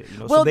buy shit,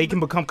 so they can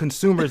become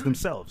consumers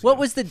themselves. What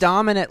was the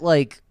dominant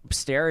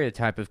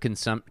stereotype of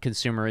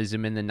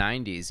consumerism in the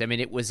 90s? I mean,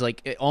 it was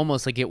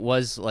almost like it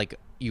was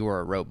you were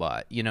a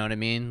robot. You know what I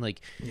mean?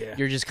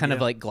 You're just kind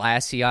of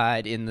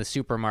glassy-eyed in the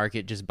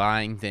supermarket, just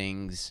buying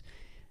things.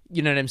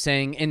 You know what I'm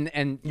saying?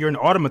 And you're an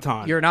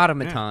automaton. You're an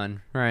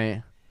automaton,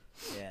 right?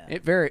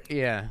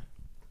 Yeah.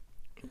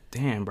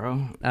 Damn,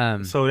 bro.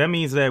 So that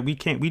means that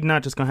we're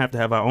not just gonna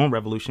have our own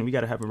revolution. We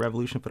got to have a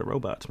revolution for the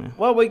robots, man.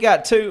 Well, we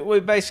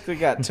basically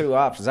got two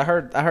options. I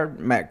heard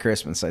Matt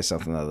Crispin say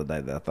something the other day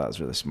that I thought was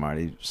really smart.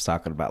 He was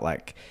talking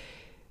about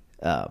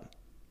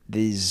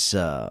these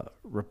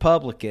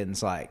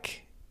Republicans,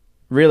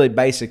 really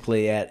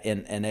basically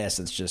in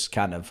essence just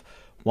kind of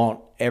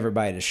want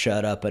everybody to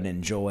shut up and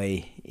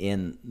enjoy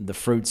in the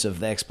fruits of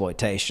the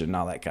exploitation and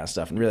all that kind of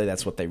stuff. And really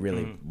that's what they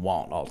really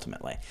want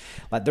ultimately.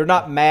 They're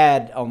not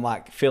mad on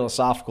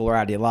philosophical or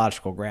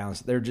ideological grounds.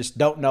 They just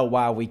don't know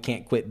why we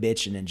can't quit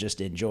bitching and just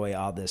enjoy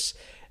all this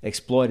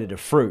exploitative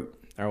fruit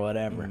or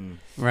whatever.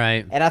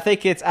 Right. And I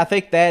think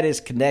that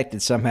is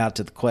connected somehow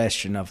to the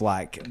question of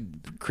like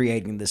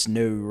creating this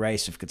new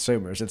race of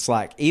consumers. It's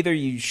like either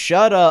you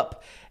shut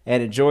up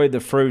and enjoy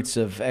the fruits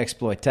of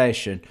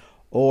exploitation,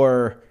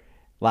 or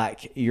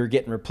like you're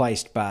getting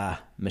replaced by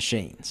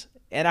machines.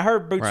 And I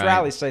heard Boots Right.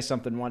 Riley say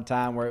something one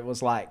time where it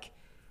was like,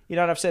 you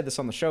know, and I've said this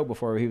on the show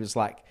before, where he was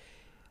like,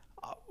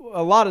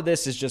 a lot of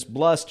this is just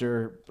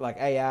bluster, like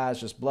AI is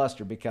just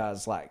bluster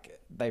because like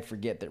they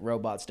forget that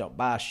robots don't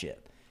buy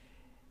shit.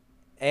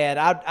 And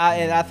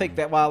I think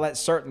that while that's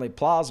certainly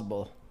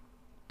plausible,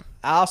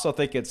 I also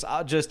think it's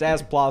just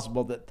as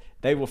plausible that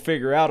they will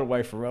figure out a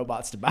way for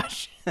robots to buy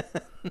shit.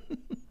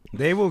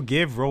 They will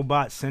give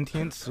robots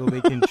sentience so they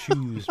can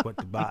choose what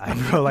to buy,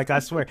 bro. Like, I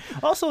swear.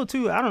 Also,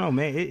 too, I don't know,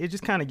 man. It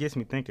just kind of gets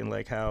me thinking,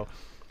 like, how,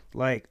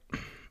 like,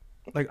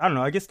 I don't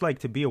know. I guess, like,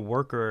 to be a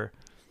worker,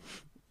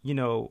 you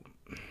know,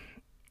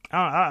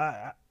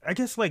 I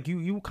guess, like,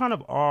 you kind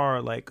of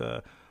are, like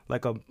a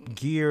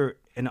gear,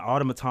 an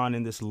automaton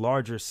in this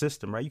larger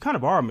system, right? You kind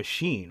of are a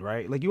machine,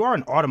 right? Like, you are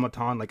an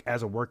automaton, like,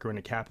 as a worker in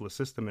a capitalist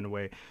system in a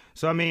way.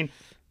 So, I mean,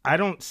 I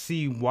don't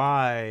see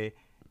why,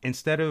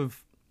 instead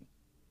of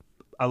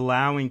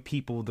allowing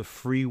people the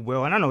free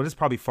will, and I know this is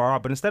probably far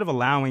out, but instead of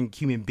allowing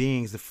human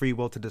beings the free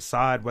will to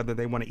decide whether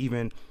they want to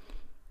even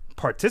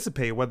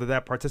participate, whether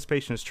that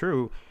participation is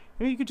true,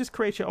 I mean, you could just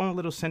create your own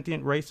little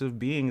sentient race of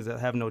beings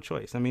that have no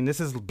choice. I mean, this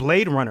is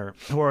Blade Runner,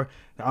 or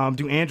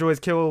do androids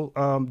kill,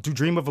 do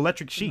dream of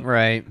electric sheep?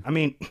 Right. I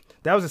mean,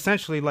 that was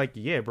essentially like,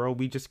 yeah, bro,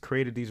 we just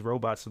created these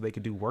robots so they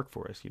could do work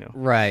for us, you know?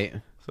 Right.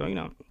 So, you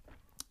know,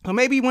 so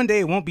maybe one day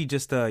it won't be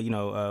just,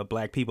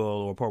 black people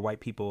or poor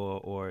white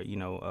people or,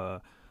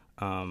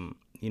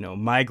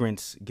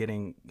 migrants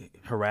getting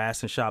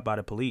harassed and shot by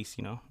the police,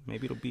 you know?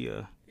 Maybe it'll be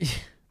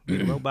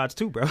the robots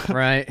too, bro.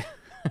 Right.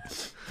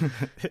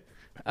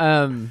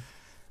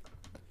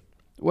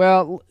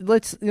 Well,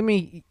 let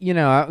me,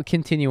 I'll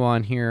continue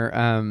on here.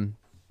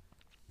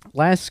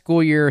 Last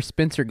school year,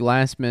 Spencer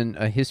Glassman,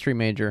 a history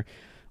major,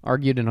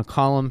 argued in a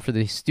column for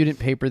the student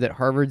paper that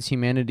Harvard's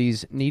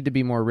humanities need to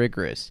be more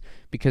rigorous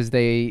because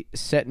they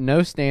set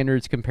no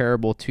standards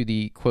comparable to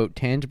the, quote,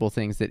 tangible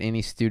things that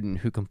any student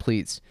who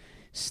completes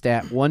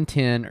Stat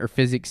 110 or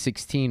Physics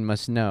 16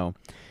 must know.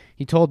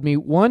 He told me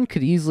one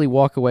could easily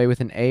walk away with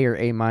an A or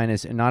A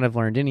minus and not have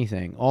learned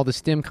anything. All the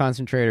STEM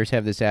concentrators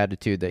have this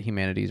attitude that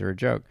humanities are a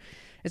joke.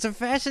 It's a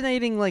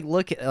fascinating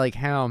look at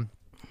how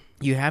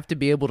you have to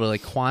be able to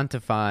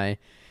quantify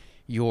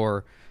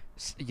your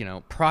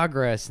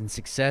progress and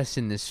success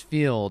in this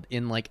field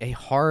in a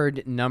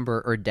hard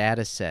number or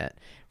data set,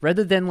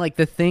 rather than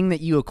the thing that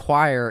you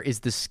acquire is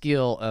the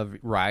skill of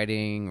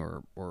writing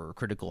or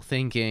critical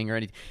thinking or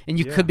anything. And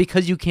you could,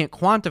 because you can't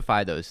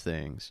quantify those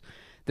things,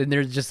 then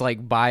they're just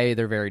by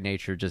their very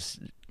nature just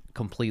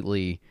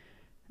completely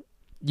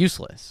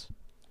useless.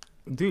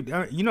 Dude,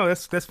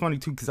 that's funny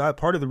too, because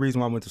part of the reason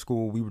why I went to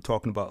school, we were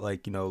talking about I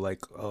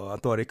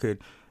thought it could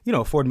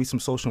afford me some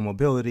social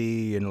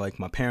mobility, and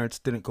my parents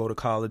didn't go to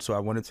college, so I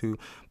wanted to.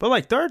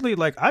 But thirdly,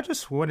 I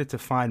just wanted to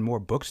find more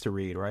books to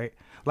read, right?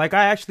 I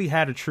actually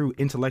had a true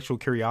intellectual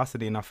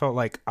curiosity, and I felt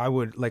like I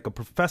would, a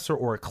professor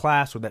or a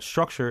class or that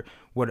structure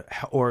would,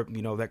 or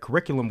that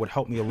curriculum would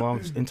help me along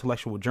this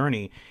intellectual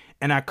journey.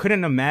 And I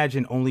couldn't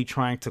imagine only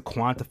trying to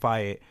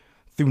quantify it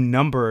through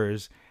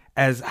numbers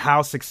as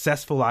how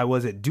successful I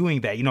was at doing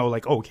that.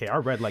 Okay, I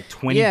read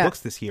 20 books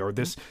this year or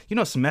this,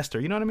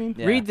 semester. You know what I mean?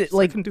 Yeah. Read the, So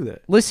I couldn't do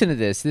that. Listen to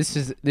this.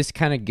 This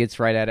kind of gets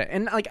right at it.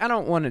 And I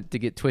don't want it to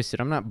get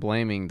twisted. I'm not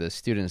blaming the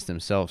students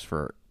themselves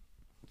for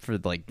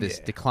this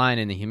decline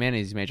in the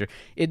humanities major.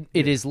 It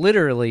is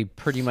literally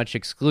pretty much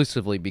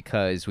exclusively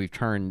because we've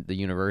turned the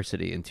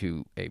university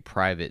into a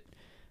private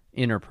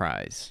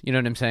enterprise. You know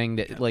what I'm saying?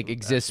 That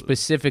exists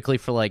specifically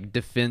for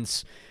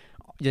defense,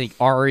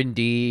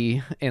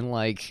 R&D and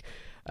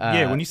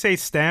when you say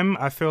STEM,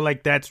 I feel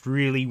like that's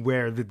really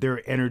where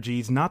their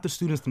energies, not the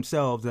students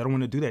themselves, I don't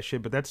want to do that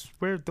shit, but that's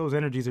where those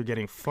energies are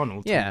getting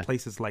funneled to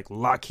places like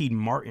Lockheed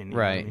Martin. You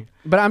know what I mean?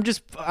 But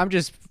I'm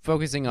just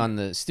focusing on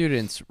the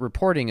students'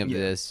 reporting of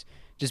this,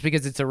 just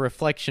because it's a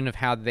reflection of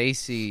how they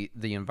see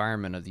the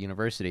environment of the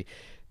university.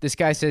 This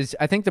guy says,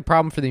 I think the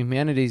problem for the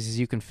humanities is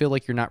you can feel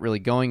like you're not really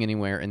going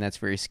anywhere, and that's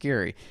very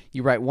scary.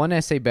 You write one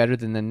essay better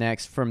than the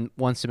next from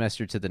one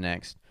semester to the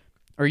next.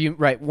 Or you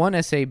write one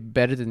essay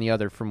better than the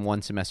other from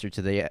one semester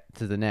to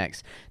the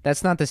next.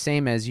 That's not the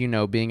same as,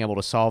 being able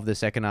to solve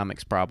this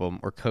economics problem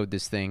or code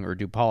this thing or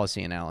do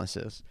policy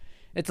analysis.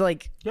 It's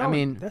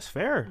that's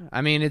fair.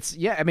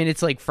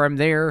 It's from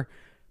their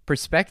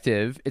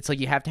perspective, it's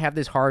you have to have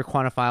this hard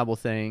quantifiable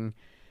thing.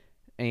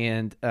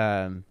 And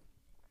I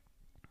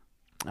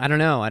don't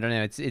know.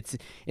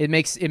 It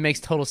makes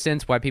total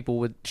sense why people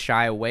would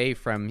shy away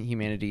from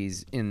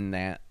humanities in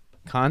that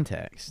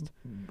context.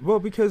 Well,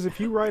 because if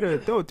you write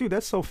dude,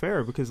 that's so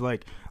fair, because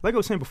like I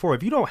was saying before,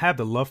 if you don't have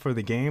the love for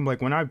the game,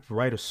 when I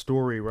write a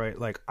story, right,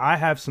 I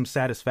have some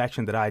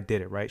satisfaction that I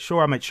did it, right?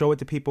 Sure, I might show it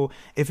to people.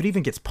 If it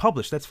even gets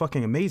published, that's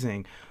fucking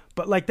amazing.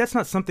 But that's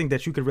not something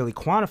that you could really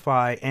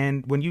quantify.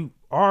 And when you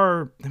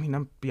are,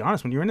 I'll be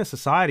honest, when you're in a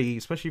society,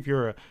 especially if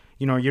you're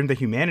you're in the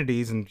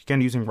humanities and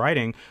again using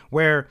writing,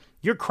 where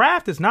your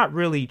craft is not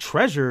really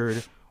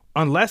treasured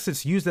unless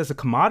it's used as a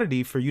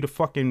commodity for you to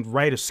fucking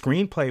write a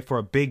screenplay for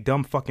a big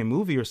dumb fucking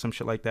movie or some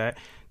shit like that.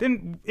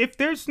 Then if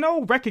there's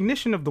no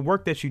recognition of the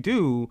work that you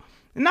do,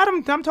 and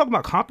I'm talking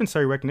about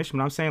compensatory recognition,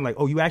 but I'm saying like,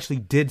 oh, you actually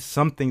did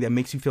something that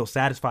makes you feel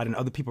satisfied and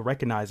other people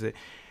recognize it,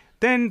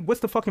 then what's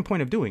the fucking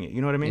point of doing it?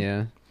 You know what I mean?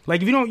 Yeah.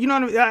 Like, if you don't, you know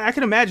what I mean? I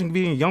can imagine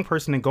being a young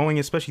person and going,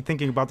 especially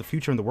thinking about the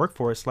future in the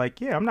workforce.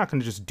 Like, yeah, I'm not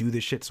going to just do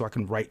this shit so I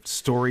can write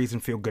stories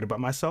and feel good about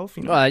myself.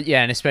 You know?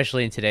 Yeah, and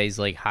especially in today's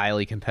like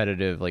highly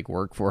competitive like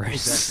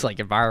workforce like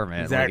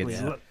environment. Exactly.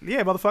 Like,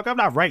 Yeah, motherfucker, I'm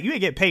not right. You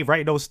ain't get paid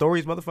writing those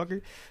stories,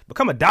 motherfucker.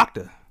 Become a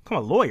doctor. Become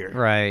a lawyer.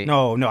 Right.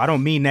 No, I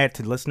don't mean that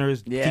to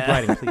listeners. Yeah. Keep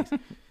writing,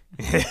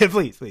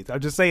 please. please.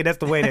 I'm just saying that's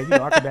the way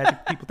that I can imagine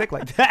people think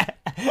like that.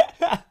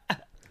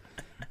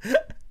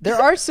 there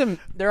are some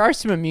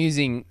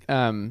amusing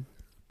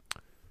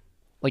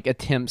like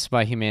attempts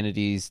by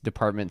humanities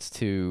departments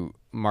to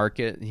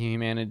market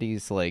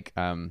humanities, like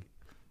To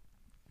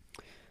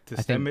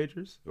I STEM think-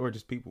 majors or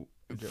just people,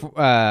 in general?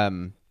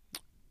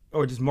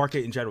 or or just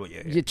market in general.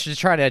 Yeah. to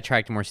try to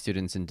attract more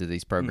students into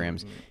these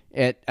programs.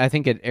 I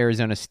think at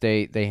Arizona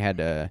State they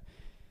had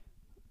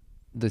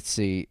let's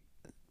see,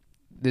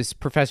 this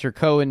Professor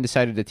Cohen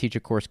decided to teach a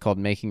course called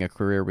Making a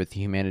Career with the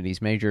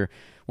Humanities Major.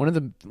 One of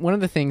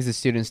the things the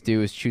students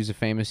do is choose a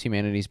famous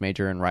humanities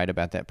major and write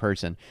about that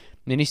person.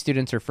 Many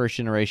students are first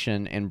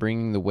generation and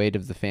bringing the weight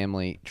of the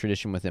family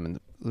tradition with them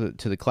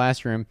to the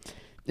classroom.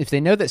 If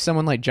they know that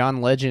someone like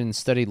John Legend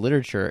studied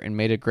literature and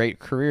made a great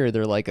career,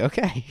 they're like,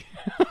 okay.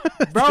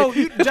 Bro,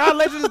 John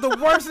Legend is the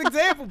worst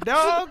example,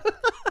 dog.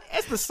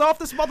 That's the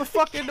softest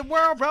motherfucker in the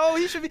world, bro.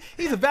 He's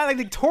a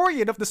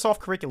valedictorian of the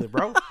soft curriculum,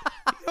 bro.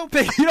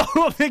 You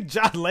don't pick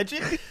John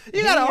Legend.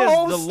 You got a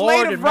whole the slate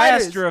Lord of and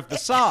writers. Master of the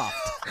soft.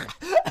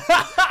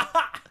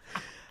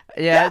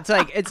 Yeah,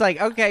 it's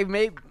like okay,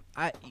 maybe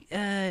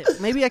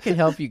I can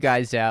help you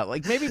guys out.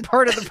 Like maybe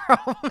part of the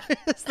problem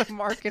is the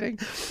marketing.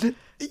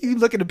 You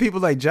look at the people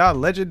like John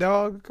Legend,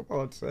 dog. Come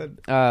on,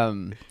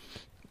 son.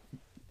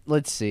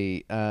 Let's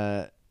see.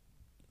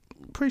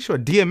 Pretty sure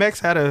DMX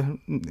had a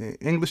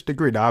English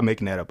degree. No, I'm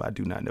making that up. I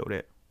do not know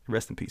that.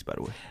 Rest in peace, by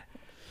the way.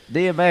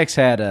 DMX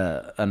had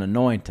an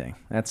anointing.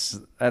 That's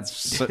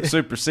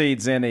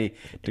supersedes any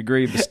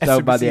degree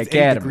bestowed by the Supersedes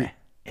any academy.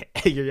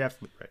 degree. You're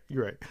absolutely right.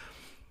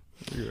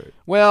 You're right.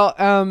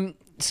 Well,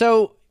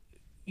 so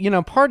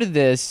part of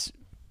this,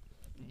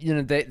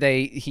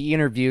 he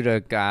interviewed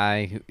a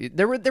guy who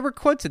there were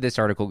quotes of this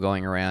article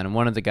going around, and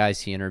one of the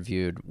guys he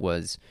interviewed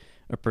was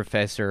a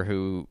professor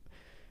who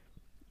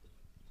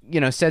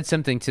said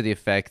something to the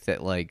effect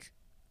that like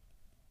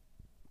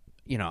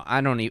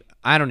I don't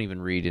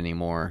even read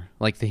anymore.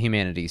 Like the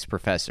humanities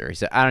professor, he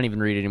said, I don't even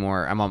read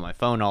anymore. I'm on my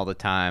phone all the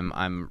time.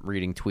 I'm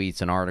reading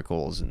tweets and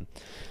articles and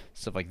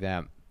stuff like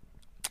that.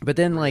 But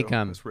then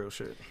That's real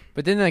shit.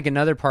 but then like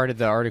another part of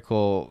the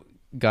article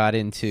got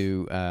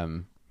into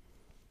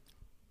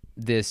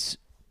this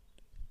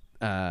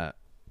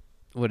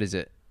what is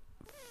it?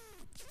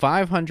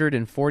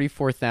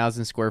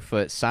 544,000 square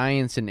foot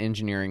science and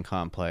engineering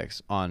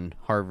complex on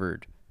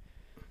Harvard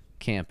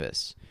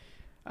campus,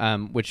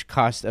 which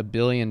cost $1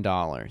 billion.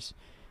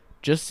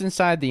 Just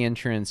inside the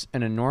entrance,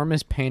 an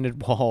enormous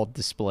painted wall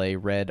display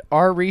read,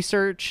 "Our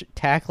research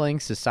tackling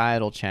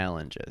societal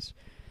challenges."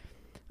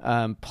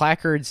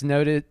 Placards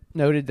noted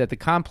that the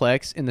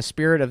complex, in the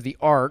spirit of the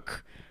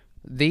Ark,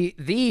 the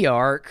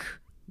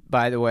Ark,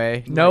 by the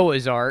way,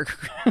 Noah's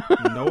Ark,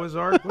 Noah's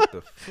Ark? What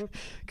the fuck?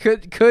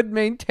 could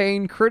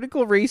maintain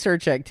critical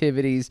research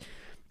activities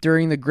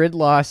during the grid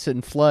loss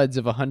and floods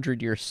of a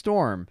 100-year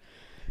storm.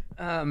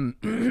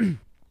 And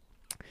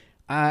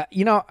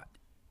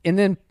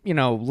then,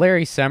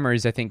 Larry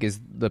Summers, I think, is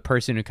the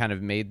person who kind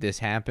of made this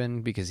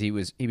happen because he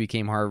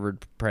became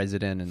Harvard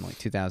president in like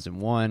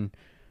 2001.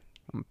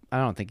 I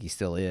don't think he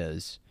still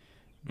is,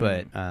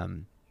 but I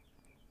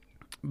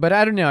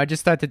don't know. I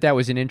just thought that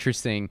was an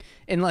interesting,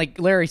 and like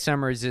Larry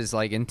Summers is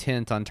like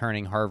intent on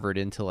turning Harvard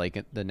into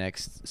like the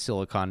next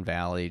Silicon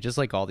Valley, just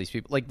like all these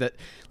people. Like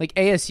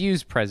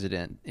ASU's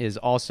president is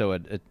also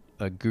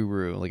a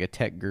guru, like a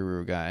tech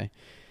guru guy.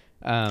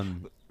 Let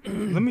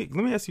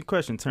me ask you a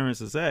question, Terrence.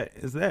 Is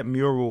that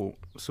mural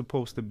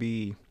supposed to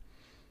be?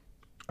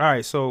 All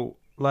right, so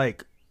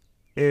like,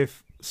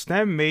 if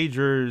STEM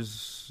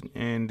majors,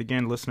 and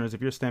again, listeners,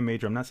 if you're a STEM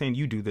major, I'm not saying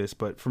you do this,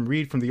 but from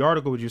the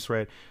article we just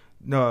read,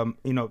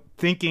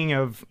 thinking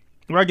of,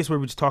 well, I guess we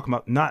were just talking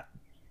about not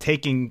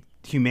taking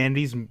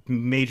humanities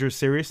majors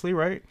seriously,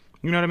 right?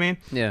 You know what I mean?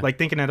 Yeah. Like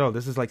thinking that, oh,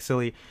 this is like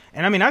silly.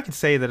 And I mean, I could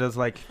say that as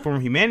like, from a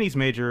humanities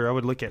major, I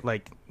would look at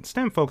like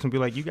STEM folks and be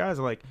like, you guys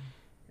are like,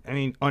 I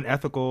mean,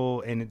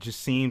 unethical, and it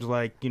just seems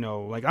like,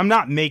 like I'm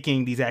not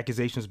making these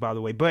accusations, by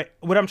the way, but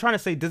what I'm trying to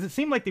say, does it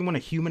seem like they want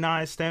to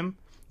humanize STEM?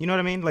 You know what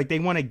I mean? Like they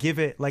want to give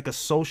it like a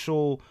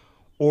social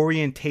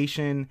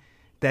orientation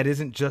that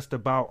isn't just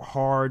about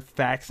hard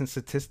facts and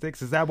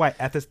statistics. Is that why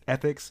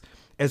ethics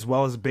as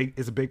well as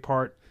is a big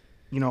part,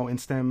 in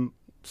STEM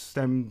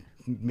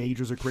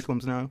majors or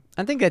curriculums now?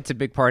 I think that's a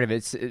big part of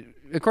it.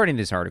 according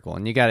to this article,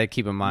 and you got to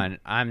keep in mind,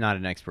 I'm not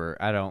an expert.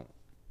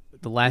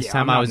 The last Yeah,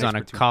 time I'm I not was an on a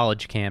expert, too.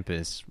 college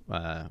campus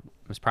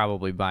was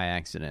probably by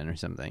accident or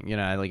something. You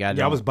know,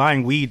 I was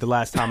buying weed the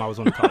last time I was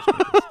on the college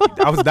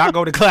campus. I was not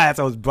going to class.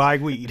 I was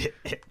buying weed.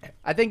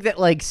 I think that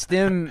like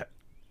STEM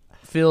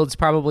fields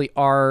probably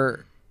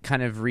are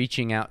kind of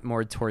reaching out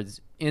more towards,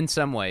 in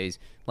some ways,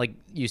 like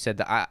you said,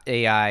 the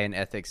AI and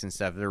ethics and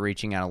stuff, they're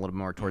reaching out a little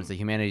more towards the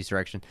humanities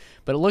direction.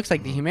 But it looks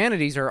like the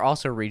humanities are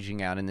also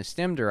reaching out in the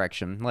STEM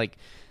direction. Like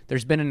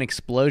there's been an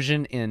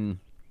explosion in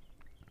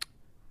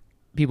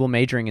people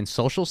majoring in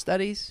social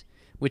studies,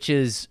 which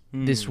is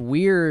this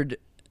weird,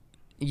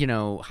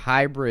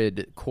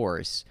 hybrid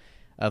course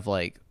of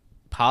like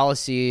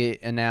policy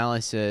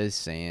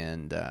analysis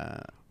and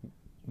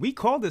We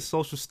called this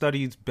social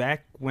studies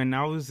back when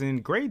I was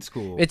in grade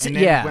school. It's- and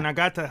then yeah. when I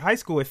got to high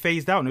school, it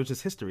phased out and it was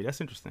just history.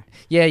 That's interesting.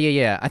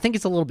 yeah. I think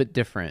it's a little bit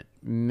different,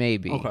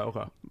 maybe.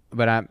 Okay.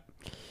 But I'm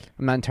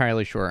not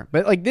entirely sure.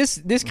 But like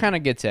this kind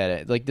of gets at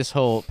it. Like this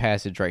whole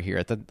passage right here.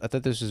 I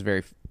thought this was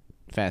very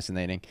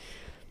fascinating.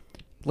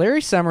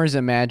 Larry Summers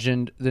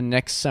imagined the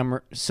next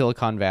summer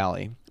Silicon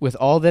Valley with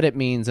all that it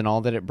means and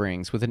all that it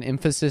brings, with an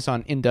emphasis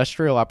on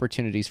industrial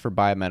opportunities for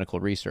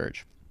biomedical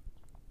research.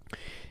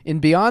 In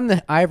Beyond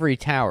the Ivory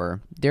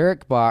Tower,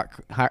 Derek Bach,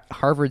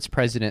 Harvard's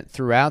president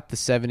throughout the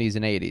 70s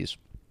and 80s,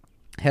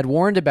 had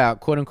warned about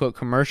quote-unquote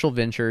commercial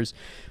ventures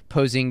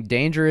posing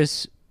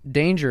dangers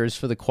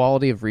for the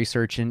quality of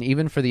research and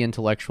even for the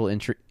intellectual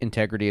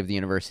integrity of the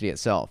university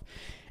itself.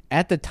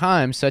 At the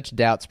time, such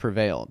doubts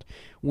prevailed.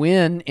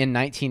 When, in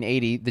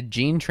 1980, the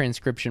gene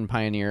transcription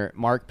pioneer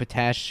Mark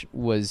Patash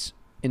was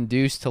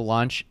induced to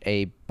launch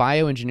a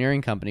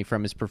bioengineering company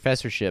from his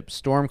professorship,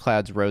 storm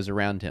clouds rose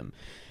around him.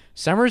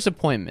 Summers'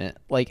 appointment,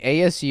 like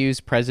ASU's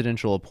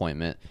presidential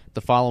appointment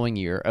the following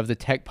year of the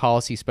tech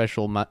policy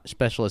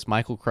specialist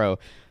Michael Crow,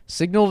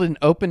 signaled an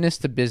openness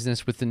to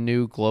business with the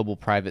new global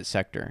private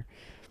sector.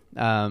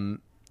 So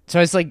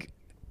it's like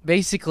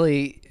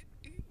basically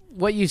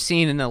what you've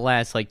seen in the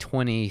last like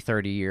 20,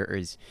 30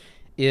 years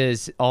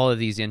is all of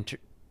these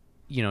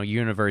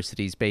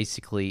universities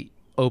basically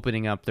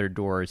opening up their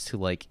doors to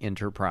like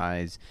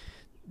enterprise,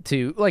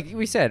 to, like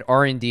we said,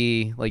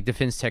 R&D, like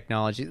defense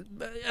technology.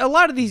 A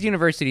lot of these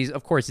universities,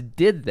 of course,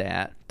 did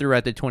that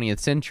throughout the 20th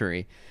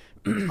century.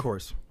 Of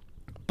course.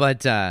 But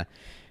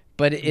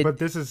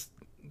this is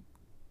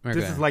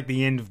Okay. like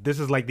the end. This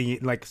is like the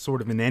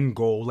sort of an end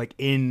goal.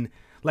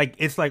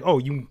 It's like, oh,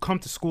 you come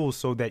to school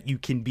so that you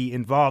can be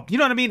involved. You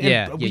know what I mean?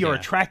 Yeah, And we are yeah.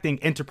 attracting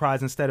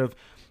enterprise instead of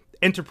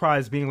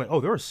enterprise being like, oh,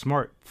 there are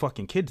smart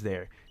fucking kids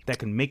there that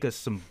can make us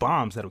some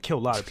bombs that'll kill a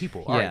lot of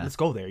people. All right, Yeah. let's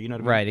go there. You know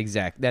what I mean? Right,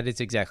 exact. That is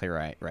exactly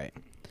right. Right.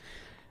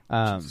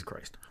 Jesus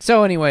Christ.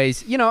 So,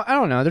 anyways, I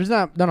don't know. There's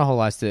not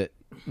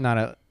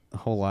a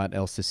whole lot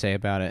else to say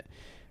about it,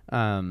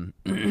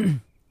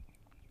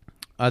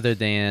 other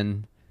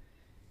than,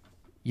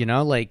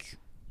 like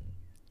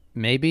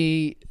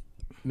maybe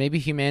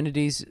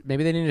humanities.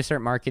 Maybe they need to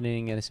start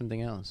marketing it as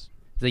something else.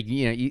 Like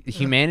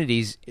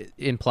humanities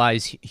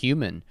implies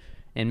human,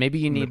 and maybe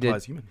you need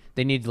implies to. human.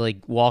 They need like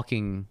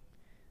walking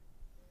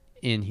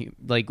in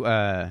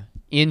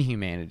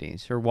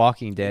humanities or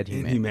Walking Dead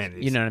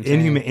humanities. You know what I'm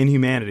saying? In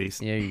humanities.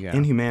 There you go.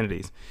 In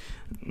humanities.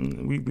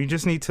 We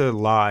just need to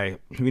lie.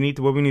 What we need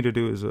to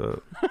do is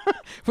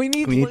We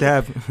need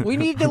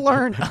to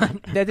learn.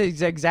 That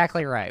is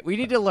exactly right. We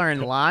need to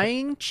learn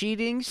lying,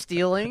 cheating,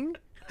 stealing,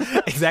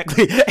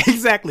 exactly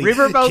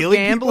riverboat killing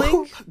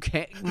gambling,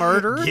 people,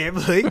 murder.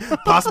 gambling,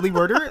 possibly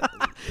murder.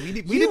 We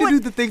need to do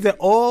the things that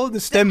all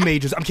the STEM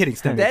majors. I'm kidding.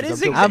 STEM That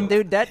majors. is, I'm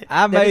joking. dude.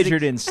 I that is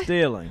majored in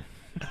stealing.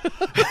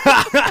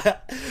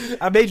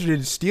 I majored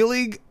in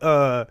stealing.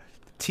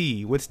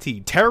 T. What's T?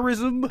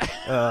 Terrorism.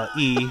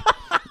 E.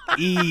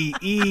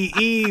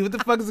 What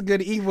the fuck is a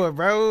good E for,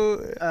 bro?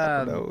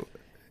 I don't know.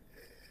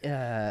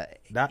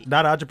 Not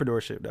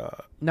entrepreneurship,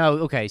 dog. No,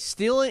 okay.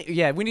 Stealing.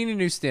 Yeah, we need a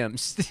new STEM.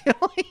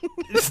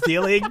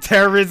 Stealing,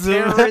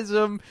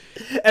 terrorism,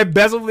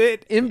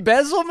 embezzlement,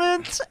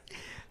 embezzlement,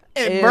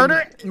 and murder.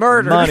 Money Say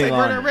murder laundering.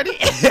 already.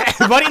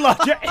 Money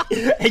laundering.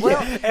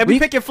 And we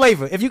pick your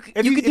flavor. If you could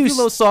if do you're a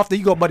little softer,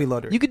 you go money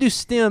laundering. You could do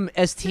STEM,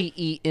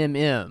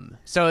 STEMM.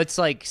 So it's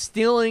like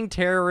stealing,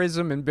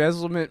 terrorism,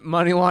 embezzlement,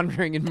 money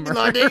laundering, and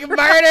murder.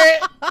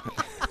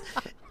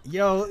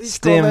 Yo, let's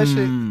call that shit.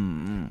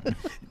 STEM.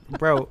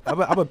 Bro, I'm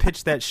gonna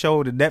pitch that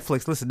show to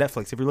Netflix. Listen,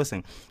 Netflix, if you're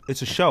listening,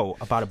 it's a show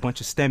about a bunch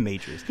of STEM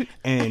majors,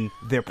 and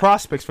their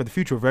prospects for the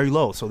future are very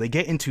low. So they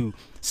get into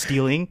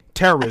stealing,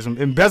 terrorism,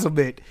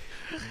 embezzlement,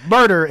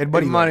 murder, and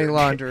money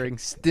laundering.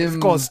 STEM. It's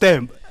called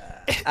STEM.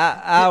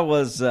 I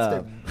was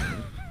in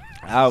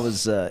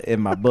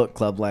my book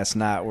club last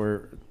night.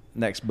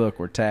 Next book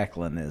we're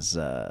tackling is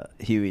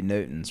Huey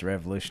Newton's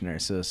Revolutionary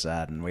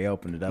Suicide, and we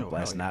opened it up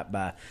last night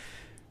by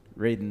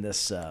reading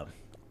this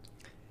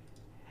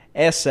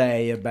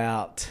essay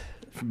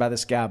by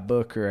this guy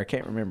Booker. I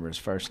can't remember his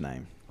first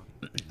name,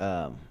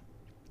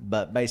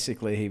 but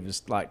basically he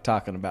was like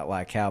talking about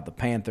like how the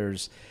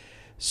Panthers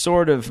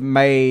sort of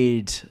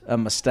made a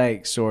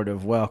mistake, sort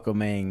of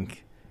welcoming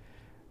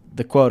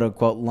the quote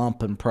unquote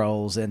lumping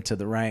pros into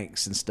the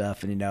ranks and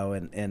stuff, and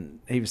and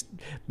he was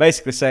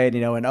basically saying,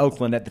 in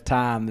Oakland at the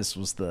time, this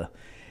was the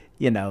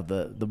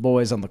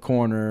boys on the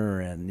corner,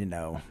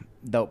 and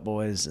dope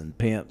boys and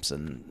pimps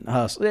and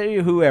hustle,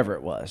 whoever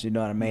it was, you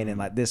know what I mean? And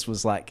like this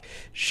was like,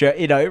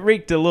 it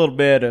reeked a little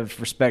bit of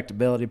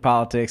respectability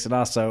politics, and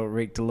also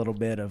reeked a little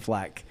bit of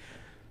like,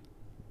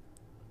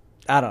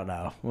 I don't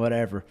know,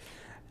 whatever.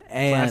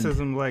 And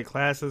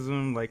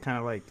classism, like kind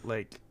of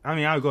like. I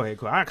mean, I'll go ahead.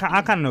 I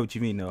kind of know what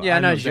you mean, though. Yeah, I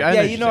know.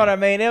 You know what I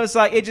mean. It was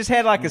like it just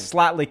had like a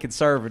slightly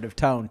conservative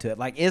tone to it.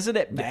 Like, isn't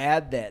it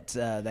bad that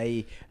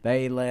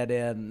they let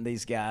in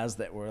these guys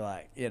that were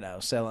like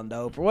selling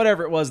dope or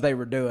whatever it was they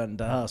were doing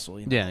to hustle?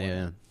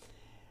 Yeah.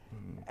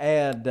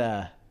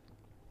 And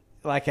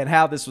like, and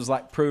how this was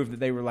like proved that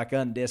they were like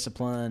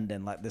undisciplined,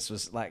 and like this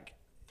was like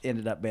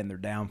ended up being their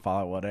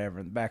downfall or whatever.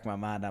 In the back of my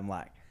mind, I'm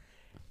like,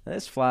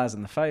 this flies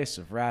in the face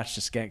of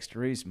righteous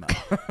gangsterismo.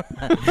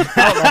 I don't know if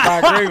I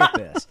agree with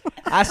this.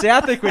 I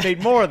think we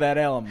need more of that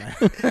element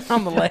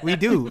on the left. We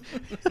do.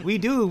 We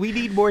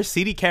need more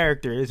seedy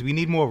characters. We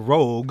need more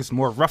rogues,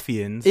 more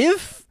ruffians.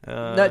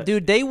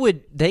 Dude, they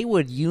would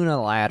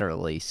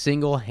unilaterally,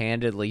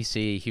 single-handedly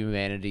see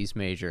humanities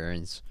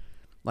majors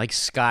like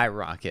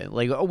skyrocket.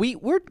 Like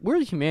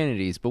we're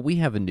humanities, but we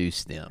have a new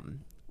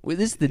STEM.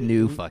 This is the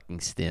new fucking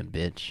STEM,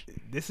 bitch.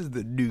 This is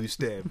the new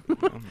STEM.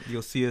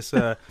 You'll see us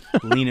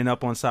leaning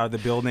up on side of the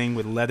building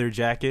with leather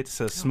jackets,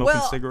 smoking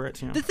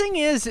cigarettes. The thing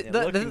is,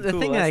 the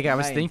thing that I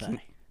was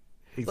thinking,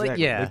 exactly, like,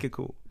 yeah, make it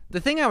cool. The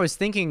thing I was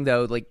thinking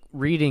though, like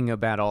reading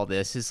about all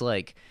this, is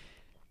like,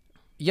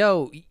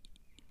 yo,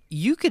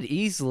 you could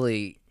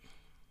easily.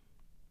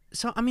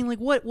 So I mean, like,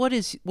 what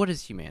is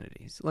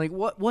humanities? Like,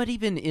 what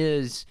even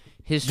is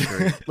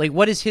history? Like,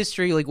 what is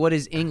history? Like, what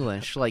is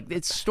English? Like,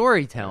 it's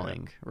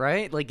storytelling,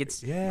 right? Like,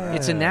 it's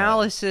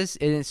analysis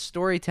and it's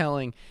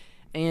storytelling,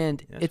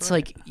 and it's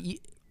right. Like,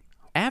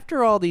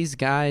 after all these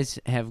guys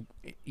have,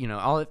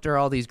 after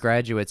all these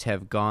graduates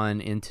have gone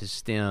into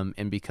STEM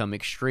and become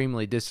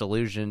extremely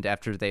disillusioned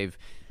after they've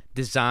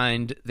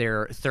designed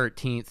their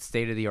 13th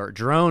state-of-the-art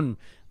drone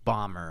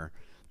bomber.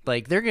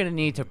 Like, they're going to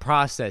need to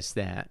process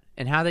that.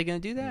 And how are they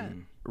going to do that?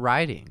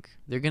 Writing.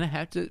 They're going to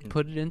have to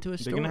put it into a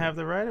story. They're going to have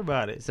to write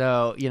about it.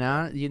 So, you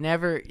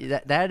never...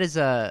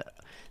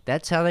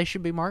 That's how they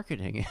should be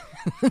marketing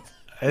it.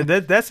 And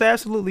that's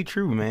absolutely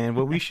true, man.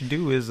 What we should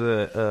do is...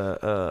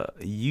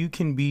 you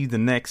can be the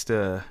next...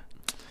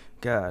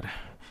 God...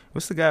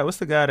 What's the guy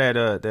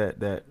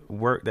that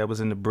worked, that was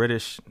in the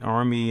British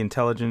Army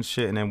intelligence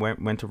shit and then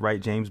went to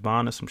write James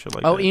Bond or some shit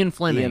like that? Oh, Ian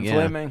Fleming.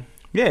 Fleming.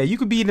 Yeah, you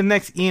could be the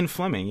next Ian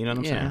Fleming. You know what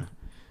I'm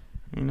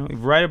saying?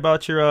 Write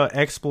about your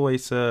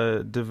exploits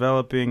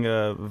developing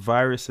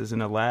viruses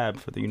in a lab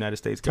for the United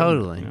States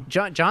government.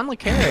 Totally. John le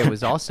Carre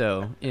was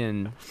also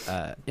in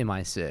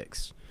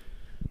MI6.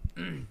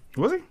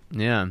 Was he?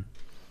 Yeah.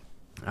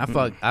 I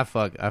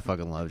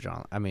fucking love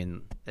John. I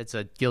mean, it's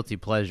a guilty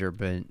pleasure,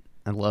 but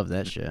I love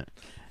that shit.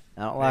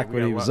 I don't like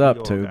what he was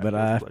up to, but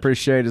I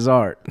appreciate his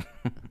art.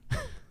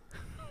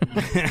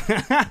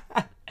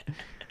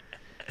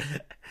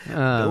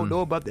 Don't know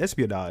about the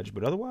espionage,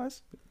 but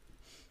otherwise,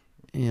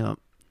 yeah.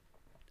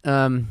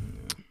 All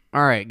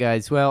right,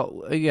 guys.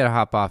 Well, we gotta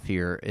hop off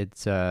here.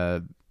 It's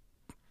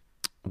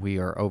we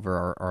are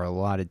over our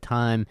allotted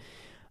time.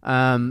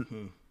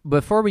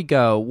 Before we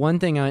go, one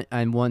thing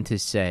I want to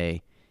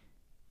say,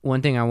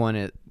 one thing I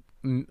want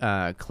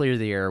to clear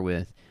the air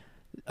with.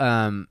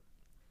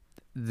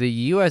 The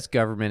U.S.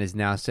 government is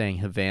now saying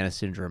Havana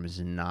syndrome is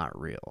not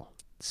real.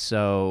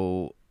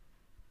 So,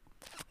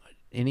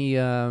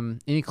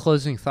 any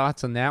closing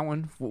thoughts on that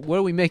one? What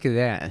do we make of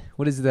that?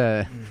 What is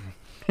the?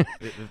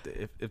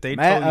 if they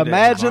told you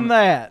imagine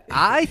that,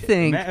 I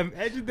think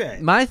imagine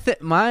that.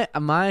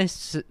 My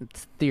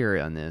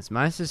theory on this,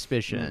 my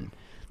suspicion,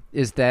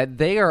 is that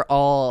they are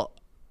all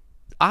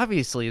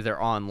obviously they're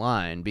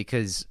online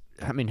because.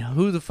 I mean,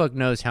 who the fuck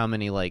knows how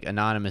many, like,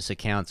 anonymous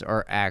accounts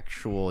are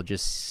actual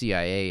just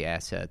CIA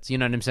assets? You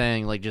know what I'm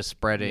saying? Like, just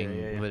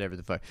spreading whatever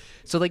the fuck.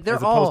 So, like, they're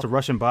as all... As opposed to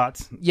Russian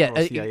bots? Yeah,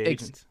 CIA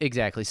agents.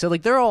 Exactly. So,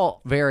 like, they're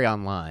all very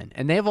online,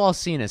 and they've all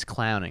seen us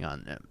clowning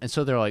on them. And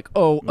so they're like,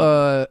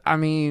 I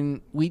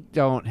mean, we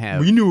don't have...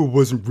 We knew it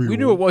wasn't real. We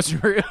knew it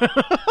wasn't real.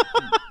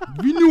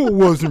 We knew it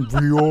wasn't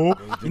real.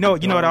 You know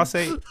what I'll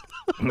say?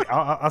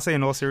 I'll say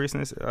in all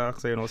seriousness,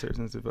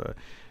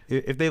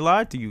 if they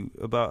lied to you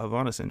about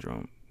Havana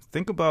syndrome,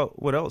 think about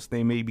what else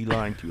they may be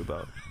lying to you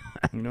about.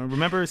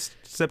 Remember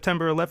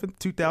September 11th,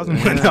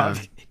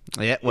 2001?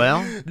 Yeah,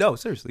 well. No,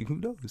 seriously, who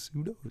knows?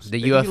 The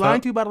they UFO? be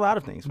lying to you about a lot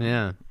of things.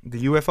 Man. Yeah.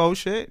 The UFO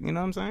shit, you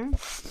know what I'm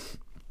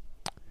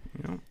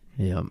saying?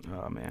 Yeah.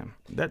 Oh, man.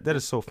 That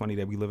is so funny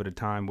that we live at a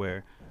time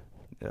where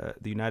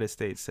the United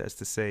States has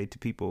to say to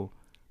people,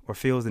 or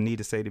feels the need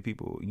to say to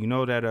people,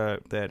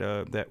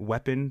 that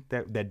weapon,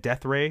 that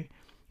death ray,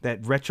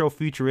 that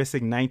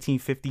retro-futuristic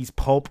 1950s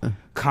pulp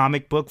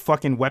comic book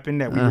fucking weapon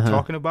that we were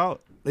talking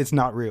about, it's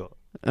not real.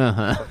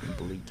 Fucking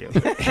believe it.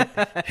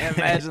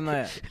 Imagine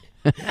that.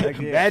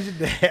 Imagine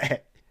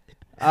that.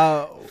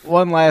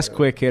 One last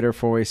quick hitter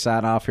before we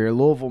sign off here.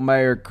 Louisville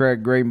Mayor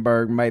Craig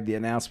Greenberg made the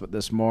announcement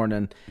this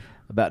morning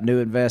about new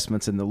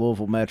investments in the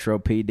Louisville Metro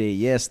PD.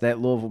 Yes, that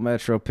Louisville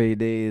Metro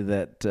PD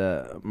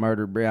that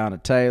murdered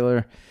Breonna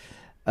Taylor.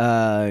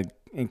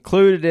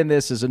 Included in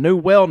this is a new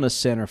wellness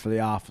center for the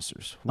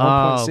officers.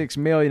 $1.6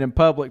 million in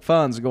public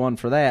funds going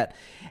for that.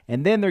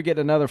 And then they're getting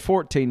another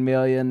 $14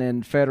 million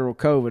in federal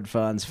COVID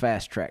funds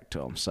fast-tracked to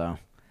them. So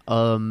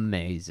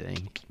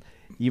amazing.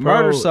 You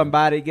murder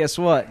somebody, guess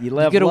what? You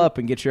level up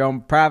and get your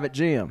own private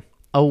gym.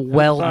 A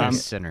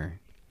wellness center.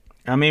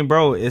 I mean,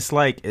 bro, it's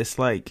like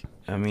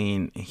I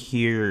mean,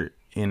 here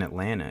in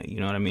Atlanta, you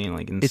know what I mean?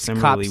 Like in it's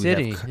Cop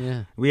City.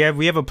 We have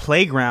a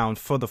playground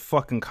for the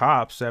fucking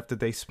cops after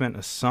they spent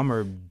a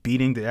summer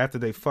after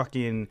they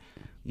fucking,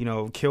 you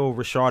know, kill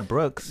Rashad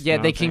Brooks. Yeah, you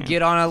know they can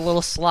get on a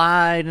little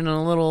slide in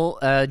a little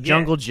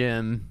jungle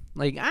gym.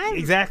 Like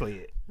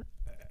exactly.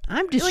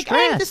 I'm distressed.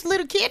 Like, I'm this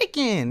little kid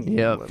again.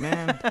 Yeah,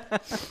 man.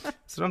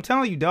 So I'm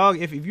telling you, dog.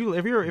 If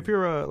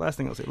you're last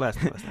thing I'll say. Last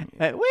thing.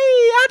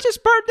 I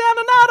just burnt down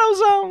an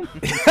AutoZone.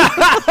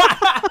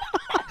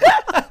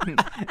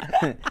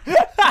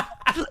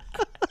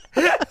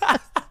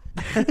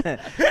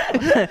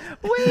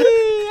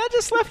 I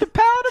just left a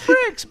pound of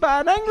bricks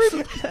by an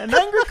angry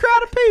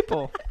crowd of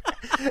people.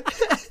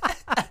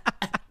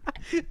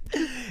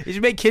 You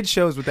should make kids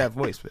shows with that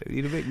voice, man.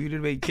 You need to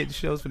make kids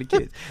shows for the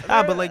kids.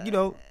 But like, you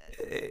know,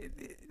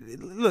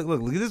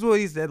 look. This is what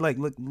he said. Like,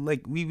 look,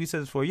 like we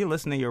said this before. You're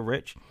listening. You're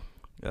rich.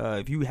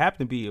 If you happen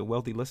to be a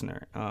wealthy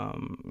listener,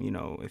 you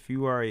know, if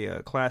you are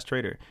a class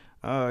trader,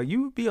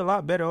 you would be a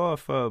lot better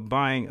off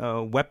buying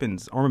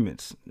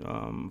armaments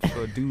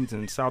for dudes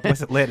in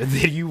Southwest Atlanta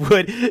than you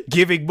would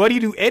giving money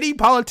to any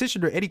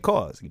politician or any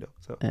cause. You know,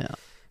 so yeah,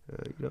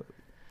 you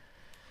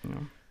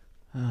know.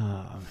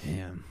 Oh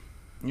man.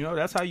 You know,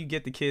 that's how you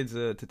get the kids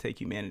to take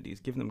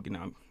humanities. Give them, I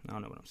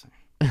don't know what I'm saying.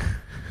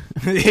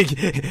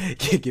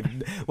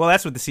 Well,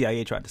 that's what the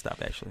CIA tried to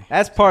stop, actually.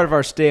 That's part of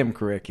our STEM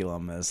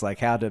curriculum, is like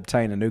how to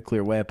obtain a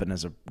nuclear weapon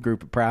as a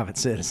group of private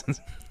citizens.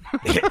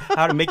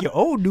 How to make your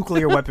own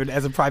nuclear weapon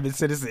as a private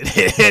citizen.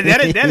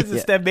 that is a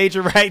STEM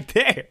major right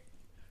there.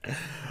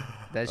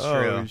 That's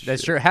true.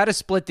 That's true. How to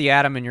split the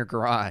atom in your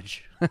garage.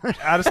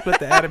 How to split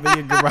the atom in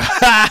your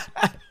garage.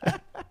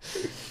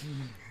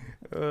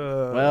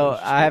 Well,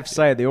 I have to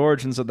say, the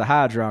origins of the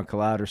Hadron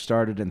Collider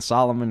started in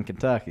Solomon,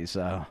 Kentucky,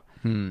 so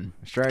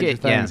stranger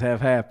things have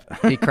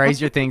happened. The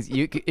crazier things.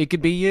 It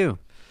could be you.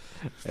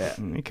 Yeah,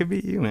 it could be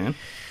you, man.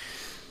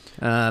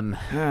 All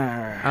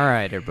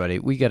right, everybody.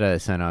 We got to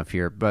sign off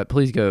here, but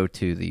please go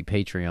to the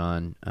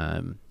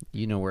Patreon.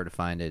 You know where to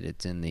find it.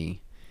 It's in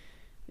the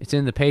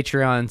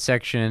Patreon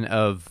section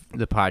of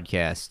the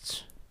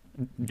podcasts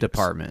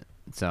department.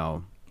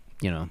 So,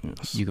 you know,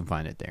 you can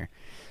find it there.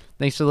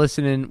 Thanks for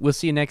listening. We'll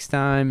see you next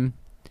time.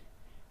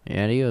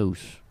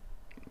 Adios.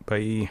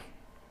 Bye.